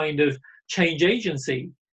the kind of change agency.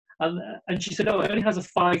 And she said, oh, it only has a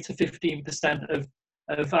 5 to 15%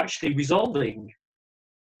 of actually resolving.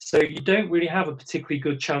 So you don't really have a particularly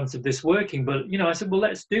good chance of this working. But, I said, well,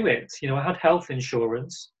 let's do it. I had health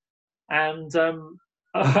insurance, and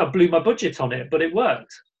I blew my budget on it, but it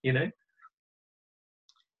worked,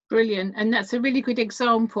 Brilliant. And that's a really good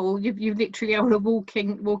example. You literally are a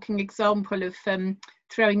walking example of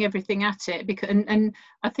throwing everything at it. And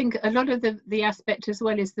I think a lot of the aspect as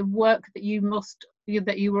well is the work that you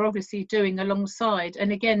were obviously doing alongside.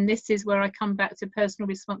 And again, this is where I come back to personal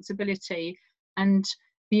responsibility, and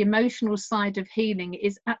the emotional side of healing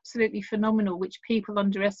is absolutely phenomenal, which people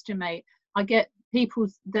underestimate. I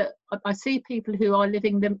see people who are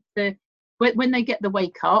living when they get the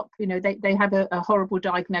wake up, they have a horrible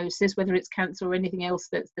diagnosis, whether it's cancer or anything else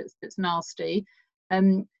that's nasty.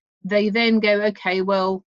 They then go, okay,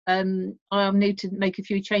 well, I need to make a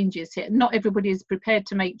few changes here. Not everybody is prepared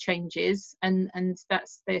to make changes, and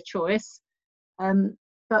that's their choice.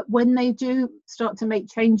 But when they do start to make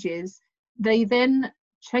changes, they then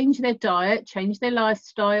change their diet, change their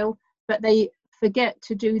lifestyle, but they forget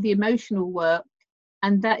to do the emotional work.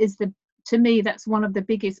 And that is to me, that's one of the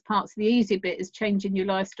biggest parts. The easy bit is changing your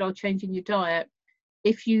lifestyle, changing your diet.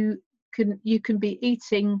 If you can be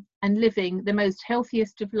eating and living the most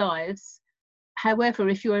healthiest of lives. However,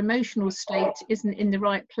 if your emotional state isn't in the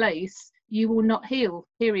right place, you will not heal,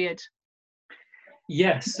 period.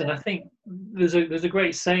 Yes, and I think there's a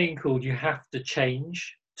great saying called "you have to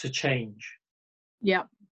change to change." Yeah.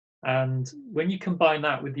 And when you combine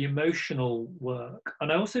that with the emotional work,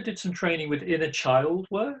 and I also did some training with inner child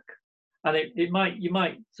work, and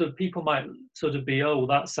people might sort of be, oh,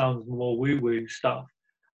 that sounds more woo-woo stuff,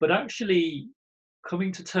 but actually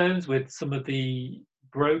coming to terms with some of the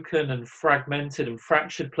broken and fragmented and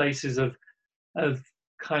fractured places of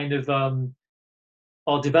kind of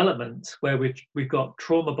our development, where we've got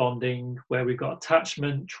trauma bonding, where we've got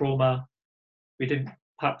attachment trauma. We didn't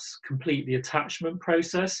perhaps complete the attachment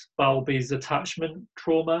process, Balby's attachment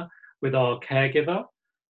trauma with our caregiver.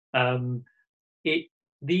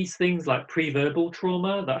 These things like pre-verbal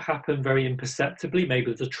trauma that happen very imperceptibly, maybe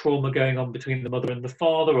there's a trauma going on between the mother and the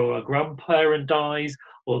father, or a grandparent dies,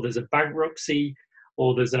 or there's a bankruptcy,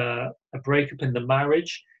 or there's a breakup in the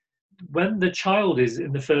marriage. When the child is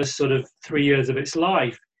in the first sort of 3 years of its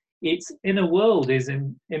life, its inner world is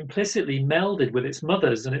implicitly melded with its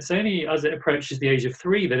mother's, and it's only as it approaches the age of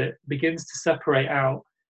 3 that it begins to separate out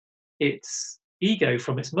its ego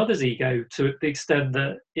from its mother's ego, to the extent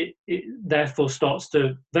that it therefore starts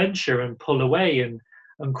to venture and pull away and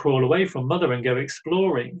crawl away from mother and go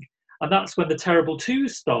exploring. And that's when the terrible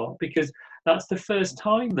twos start, because that's the first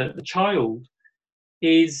time that the child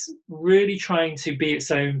is really trying to be its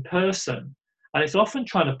own person. And it's often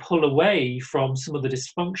trying to pull away from some of the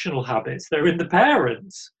dysfunctional habits that are in the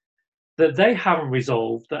parents, that they haven't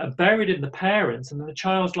resolved, that are buried in the parents. And then the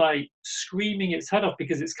child's like screaming its head off,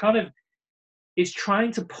 because it's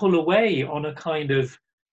trying to pull away on a kind of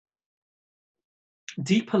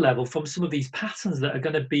deeper level from some of these patterns that are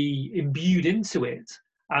going to be imbued into it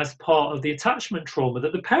as part of the attachment trauma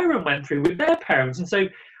that the parent went through with their parents. And so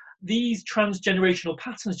these transgenerational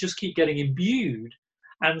patterns just keep getting imbued.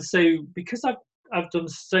 And so because I've done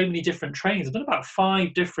so many different trainings, I've done about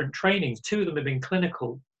 5 different trainings, 2 of them have been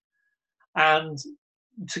clinical. And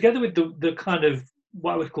together with the kind of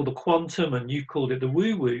what I would call the quantum, and you called it the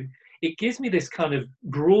woo-woo, it gives me this kind of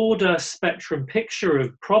broader spectrum picture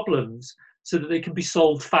of problems so that they can be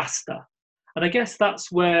solved faster. And I guess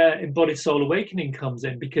that's where embodied soul awakening comes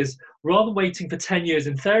in, because rather than waiting for 10 years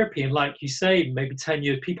in therapy, and like you say, maybe 10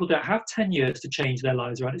 years, people don't have 10 years to change their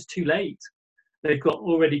lives around. It's too late. They've got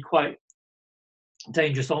already quite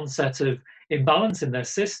dangerous onset of imbalance in their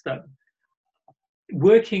system.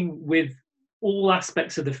 Working with all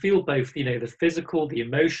aspects of the field, both, the physical, the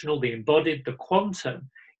emotional, the embodied, the quantum,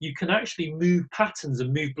 you can actually move patterns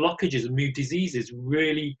and move blockages and move diseases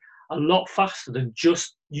really a lot faster than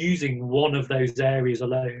just using one of those areas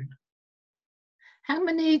alone. How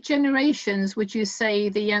many generations would you say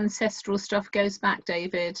the ancestral stuff goes back,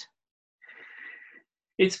 David?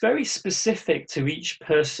 It's very specific to each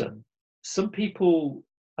person. Some people,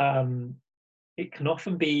 it can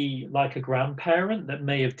often be like a grandparent that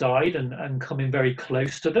may have died and come in very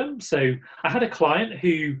close to them. So I had a client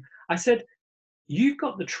who I said, you've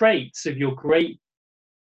got the traits of your great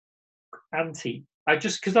auntie.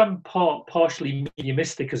 Because I'm partially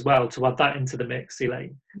mediumistic as well, to add that into the mix,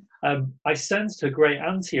 Elaine. I sensed her great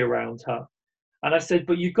auntie around her. And I said,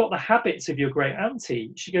 but you've got the habits of your great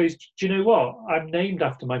auntie. She goes, do you know what? I'm named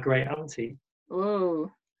after my great auntie. Oh.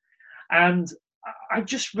 And I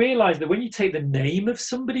just realized that when you take the name of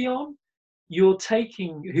somebody on, you're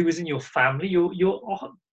taking who is in your family, you're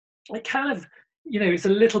it kind of, it's a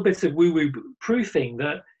little bit of woo-woo proofing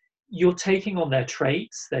that you're taking on their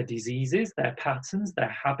traits, their diseases, their patterns, their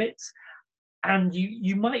habits, and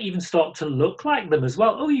you might even start to look like them as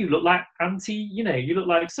well. Oh, you look like auntie, you look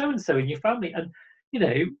like so-and-so in your family. And,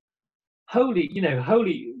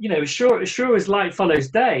 sure as light follows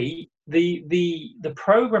day, the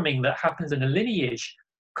programming that happens in a lineage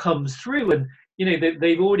comes through. And,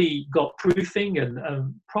 they've already got proofing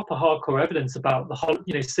and proper hardcore evidence about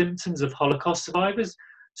the symptoms of Holocaust survivors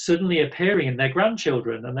suddenly appearing in their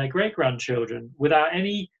grandchildren and their great-grandchildren without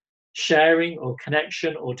any sharing or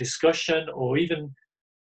connection or discussion, or even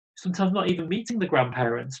sometimes not even meeting the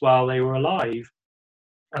grandparents while they were alive,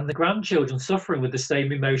 and the grandchildren suffering with the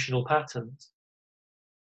same emotional patterns.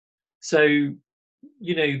 So,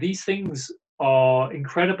 these things are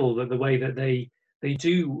incredible, that the way that they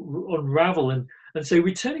do unravel. And so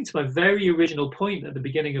returning to my very original point at the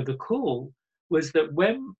beginning of the call, was that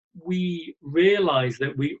when we realize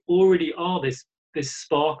that we already are this this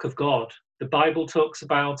spark of God. The Bible talks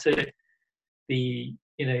about it. The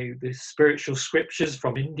spiritual scriptures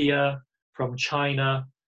from India, from China,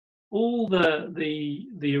 all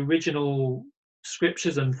the original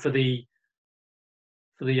scriptures, and for the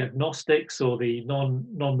agnostics or the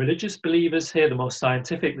non-religious believers here, the more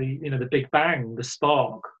scientifically, the Big Bang, the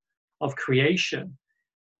spark of creation.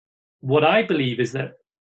 What I believe is that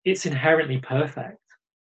it's inherently perfect.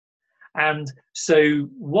 And so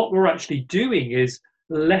what we're actually doing is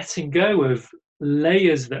letting go of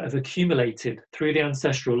layers that have accumulated through the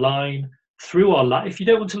ancestral line, through our life. If you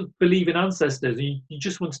don't want to believe in ancestors, you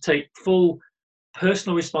just want to take full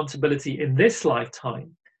personal responsibility in this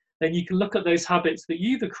lifetime, then you can look at those habits that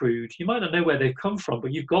you've accrued. You might not know where they've come from,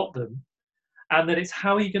 but you've got them. And then it's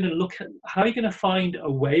how are you going to find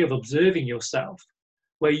a way of observing yourself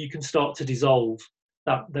where you can start to dissolve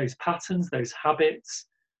those patterns, those habits,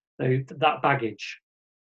 that baggage.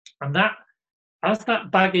 And that, as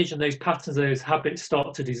that baggage and those patterns, those habits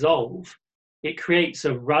start to dissolve, it creates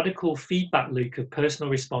a radical feedback loop of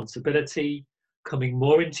personal responsibility, coming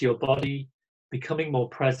more into your body, becoming more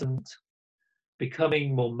present,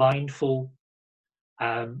 becoming more mindful,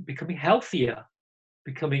 becoming healthier,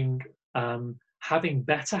 becoming having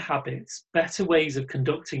better habits, better ways of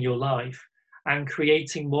conducting your life, and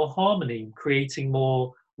creating more harmony, creating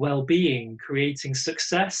more well-being, creating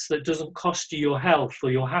success that doesn't cost you your health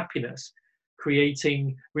or your happiness,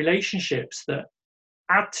 creating relationships that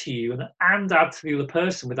add to you and add to the other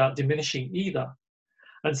person without diminishing either.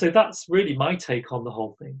 And so that's really my take on the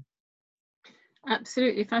whole thing.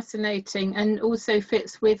 Absolutely fascinating, and also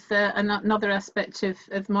fits with another aspect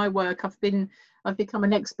of my work. I've become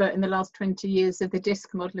an expert in the last 20 years of the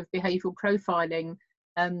DISC model of behavioural profiling,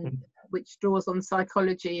 which draws on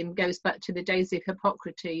psychology and goes back to the days of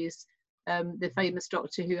Hippocrates, the famous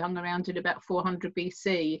doctor who hung around in about 400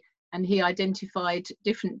 BC, and he identified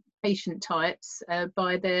different patient types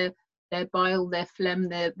by their bile, their phlegm,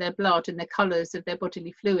 their blood, and the colours of their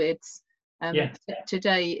bodily fluids. Yes.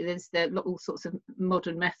 Today there's all sorts of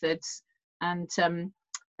modern methods and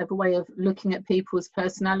of a way of looking at people's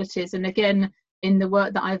personalities. And again, in the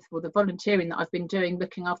work that the volunteering that I've been doing,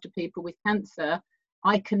 looking after people with cancer,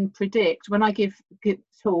 I can predict when I give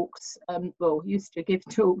talks, used to give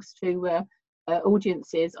talks to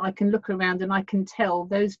audiences, I can look around and I can tell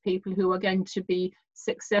those people who are going to be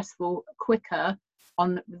successful quicker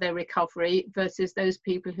on their recovery versus those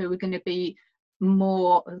people who are going to be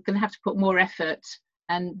going to have to put more effort,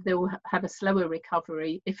 and they'll have a slower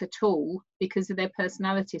recovery, if at all, because of their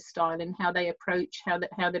personality style and how they approach, how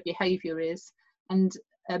their behaviour is. And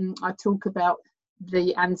I talk about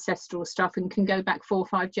the ancestral stuff and can go back 4 or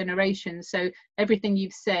 5 generations. So everything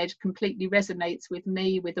you've said completely resonates with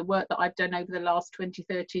me, with the work that I've done over the last 20,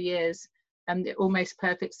 30 years. And it all makes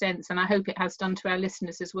perfect sense. And I hope it has done to our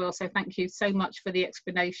listeners as well. So thank you so much for the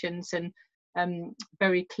explanations and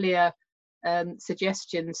very clear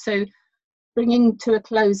suggestions. So bringing to a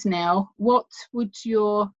close now, what would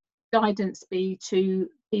your guidance be to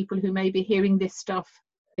people who may be hearing this stuff,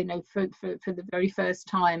 for the very first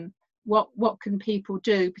time? What can people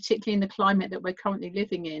do, particularly in the climate that we're currently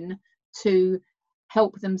living in, to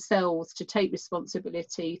help themselves, to take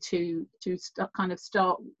responsibility, to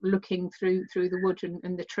start looking through the wood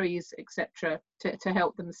and the trees, etc., to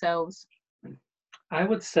help themselves? I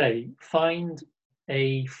would say find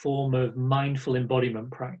a form of mindful embodiment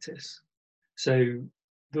practice. So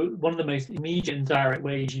one of the most immediate and direct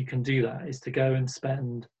ways you can do that is to go and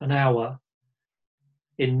spend an hour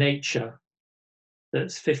in nature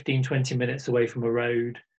that's 15-20 minutes away from a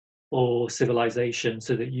road or civilization,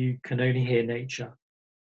 so that you can only hear nature.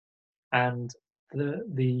 And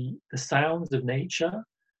the sounds of nature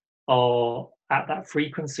are at that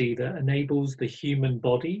frequency that enables the human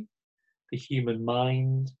body, the human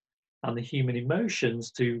mind, and the human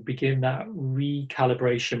emotions to begin that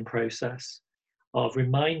recalibration process of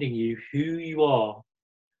reminding you who you are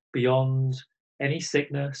beyond any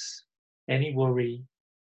sickness, any worry,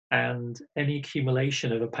 and any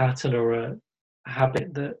accumulation of a pattern or a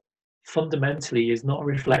habit that fundamentally is not a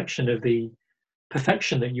reflection of the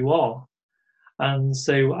perfection that you are. And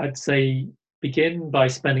so I'd say begin by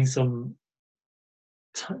spending some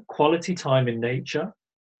quality time in nature,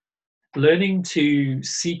 learning to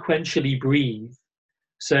sequentially breathe.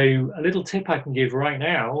 So a little tip I can give right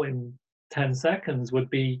now in 10 seconds would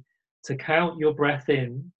be to count your breath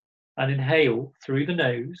in and inhale through the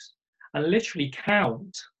nose, and literally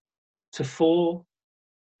count to 4,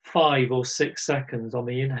 5, or 6 seconds on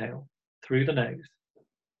the inhale through the nose.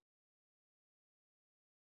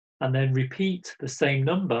 And then repeat the same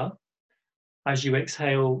number as you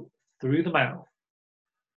exhale through the mouth.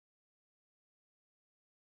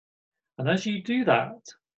 And as you do that,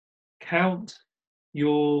 count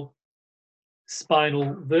your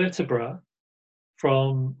spinal vertebra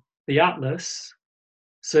from the atlas,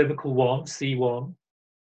 cervical 1, C1,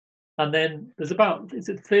 and then there's about, is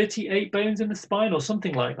it 38 bones in the spine or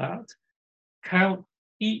something like that? Count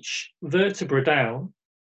each vertebra down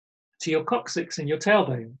to your coccyx and your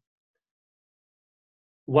tailbone.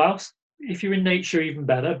 Whilst, if you're in nature, even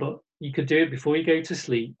better, but you could do it before you go to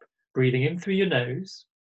sleep, breathing in through your nose,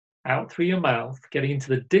 out through your mouth, getting into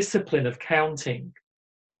the discipline of counting.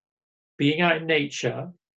 Being out in nature,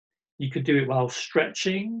 you could do it while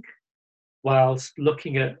stretching, whilst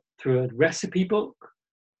looking at through a recipe book,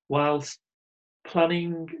 whilst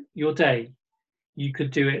planning your day. You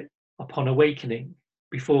could do it upon awakening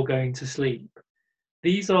before going to sleep.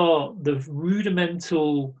 These are the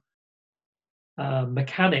rudimental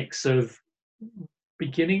mechanics of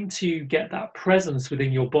beginning to get that presence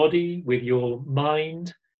within your body, with your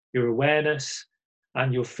mind, your awareness,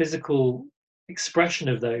 and your physical expression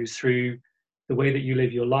of those through the way that you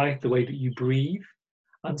live your life, the way that you breathe,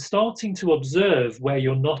 and starting to observe where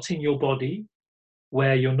you're not in your body,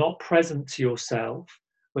 where you're not present to yourself,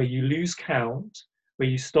 where you lose count, where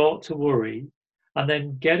you start to worry, and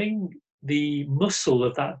then getting the muscle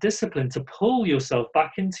of that discipline to pull yourself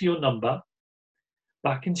back into your number,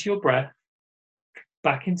 back into your breath,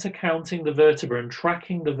 back into counting the vertebra and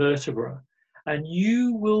tracking the vertebra. And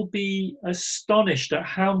you will be astonished at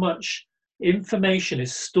how much information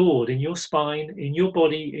is stored in your spine, in your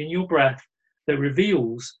body, in your breath that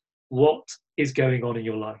reveals what is going on in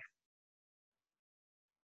your life.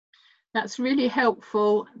 That's really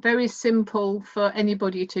helpful, very simple for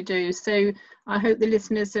anybody to do. So I hope the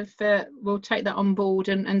listeners will take that on board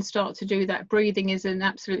and start to do that. Breathing is an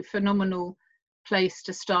absolute phenomenal place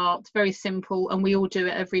to start, very simple, and we all do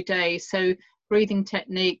it every day. So breathing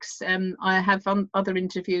techniques, I have other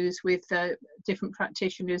interviews with different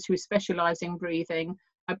practitioners who specialize in breathing.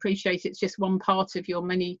 I appreciate it's just one part of your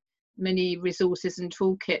many resources and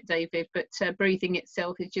toolkit, David, but breathing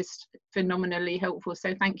itself is just phenomenally helpful.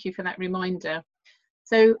 So thank you for that reminder.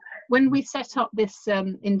 So when we set up this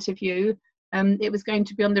interview, it was going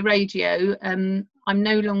to be on the radio. I'm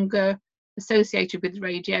no longer associated with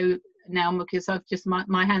radio now because I've just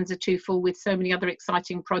my hands are too full with so many other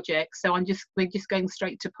exciting projects. So we're just going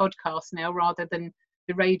straight to podcast now rather than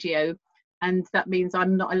the radio, and that means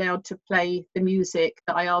I'm not allowed to play the music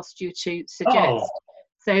that I asked you to suggest. Oh.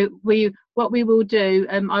 So what we will do,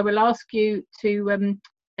 I will ask you to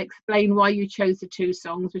explain why you chose the two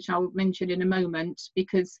songs, which I'll mention in a moment,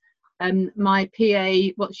 because my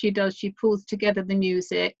PA, what she does, she pulls together the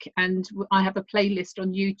music, and I have a playlist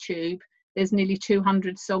on YouTube. There's nearly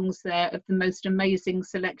 200 songs there of the most amazing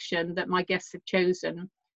selection that my guests have chosen.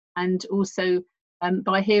 And also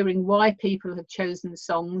by hearing why people have chosen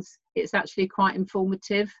songs, it's actually quite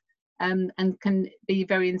informative and can be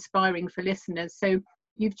very inspiring for listeners. So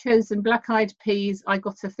you've chosen Black Eyed Peas, I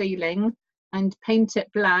Got a Feeling, and Paint It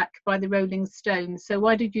Black by the Rolling Stones. So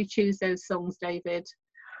why did you choose those songs, David?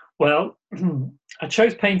 Well, I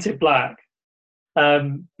chose Paint It Black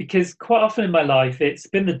because quite often in my life, it's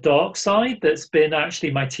been the dark side that's been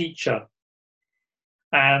actually my teacher.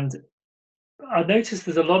 And I noticed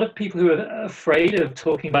there's a lot of people who are afraid of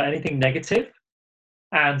talking about anything negative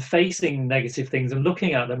and facing negative things and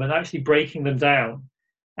looking at them and actually breaking them down.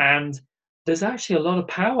 And there's actually a lot of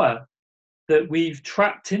power that we've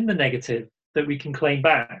trapped in the negative that we can claim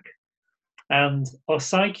back. And our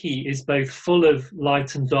psyche is both full of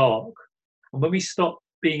light and dark. And when we stop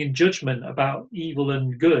being in judgment about evil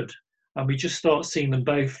and good, and we just start seeing them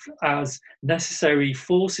both as necessary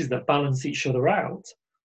forces that balance each other out,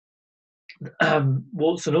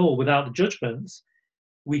 warts and all, without the judgments,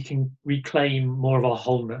 we can reclaim more of our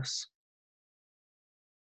wholeness.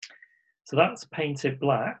 So that's Paint It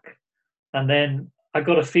Black. And then I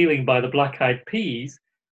Got a Feeling by the Black Eyed Peas.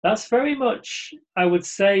 That's very much, I would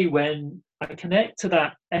say, when I connect to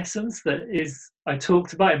that essence that is I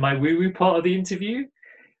talked about in my woo-woo part of the interview,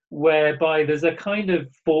 whereby there's a kind of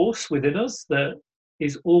force within us that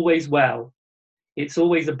is always well, it's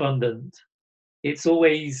always abundant, it's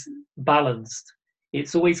always balanced,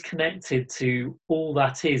 it's always connected to all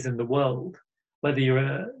that is in the world, whether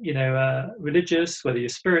you're religious, whether you're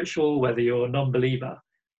spiritual, whether you're a non-believer.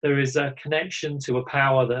 There is a connection to a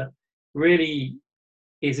power that really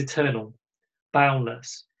is eternal,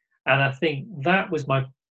 boundless. And I think that was my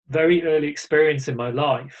very early experience in my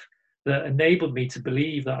life that enabled me to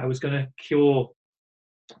believe that I was going to cure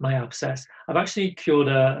my abscess. I've actually cured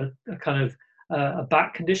a kind of a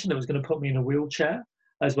back condition that was going to put me in a wheelchair,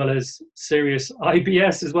 as well as serious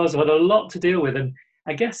IBS as well. So I had a lot to deal with. And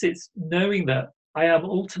I guess it's knowing that I am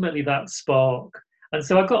ultimately that spark. And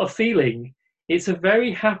so I've got a feeling it's a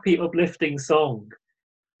very happy, uplifting song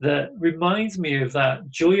that reminds me of that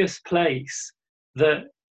joyous place that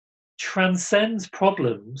transcends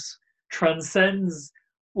problems, transcends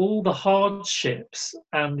all the hardships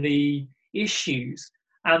and the issues,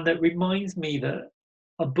 and that reminds me that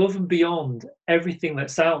above and beyond everything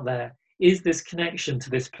that's out there is this connection to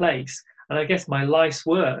this place. And I guess my life's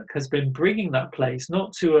work has been bringing that place,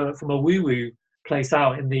 not from a woo-woo place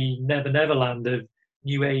out in the never land of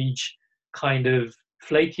new age kind of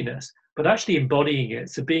flakiness, but actually embodying it.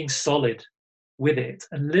 So being solid with it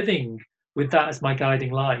and living with that as my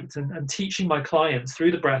guiding light, and teaching my clients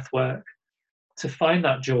through the breath work to find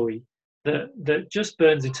that joy that just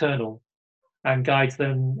burns eternal and guides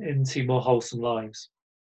them into more wholesome lives.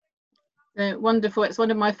 Wonderful. It's one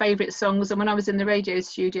of my favourite songs, and when I was in the radio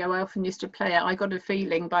studio I often used to play it. I Got a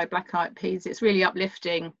Feeling by Black Eyed Peas. It's really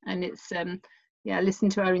uplifting, and it's listen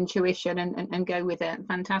to our intuition and go with it.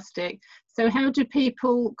 Fantastic. So how do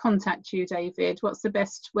people contact you, David? What's the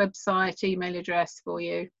best website, email address for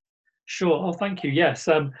you? Sure. Oh, thank you. Yes.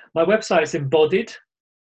 My website is Embodied,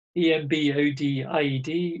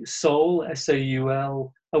 EMBODIED, Soul,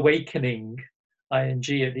 SOUL, Awakening,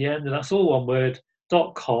 ING at the end, and that's all one word,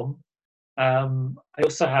 .com. I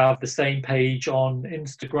also have the same page on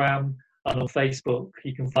Instagram and on Facebook.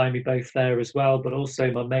 You can find me both there as well, but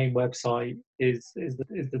also my main website is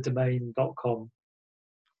the domain.com.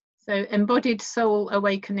 So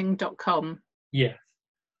embodiedsoulawakening.com. Yes.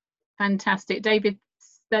 Fantastic. David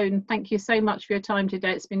Stone, thank you so much for your time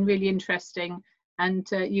today. It's been really interesting, and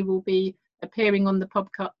you will be appearing on the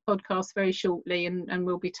podcast very shortly, and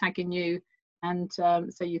we'll be tagging you, and so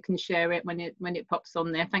you can share it when it pops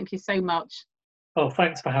on there. Thank you so much. Oh,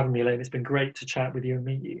 thanks for having me, Elaine. It's been great to chat with you and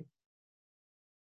meet you.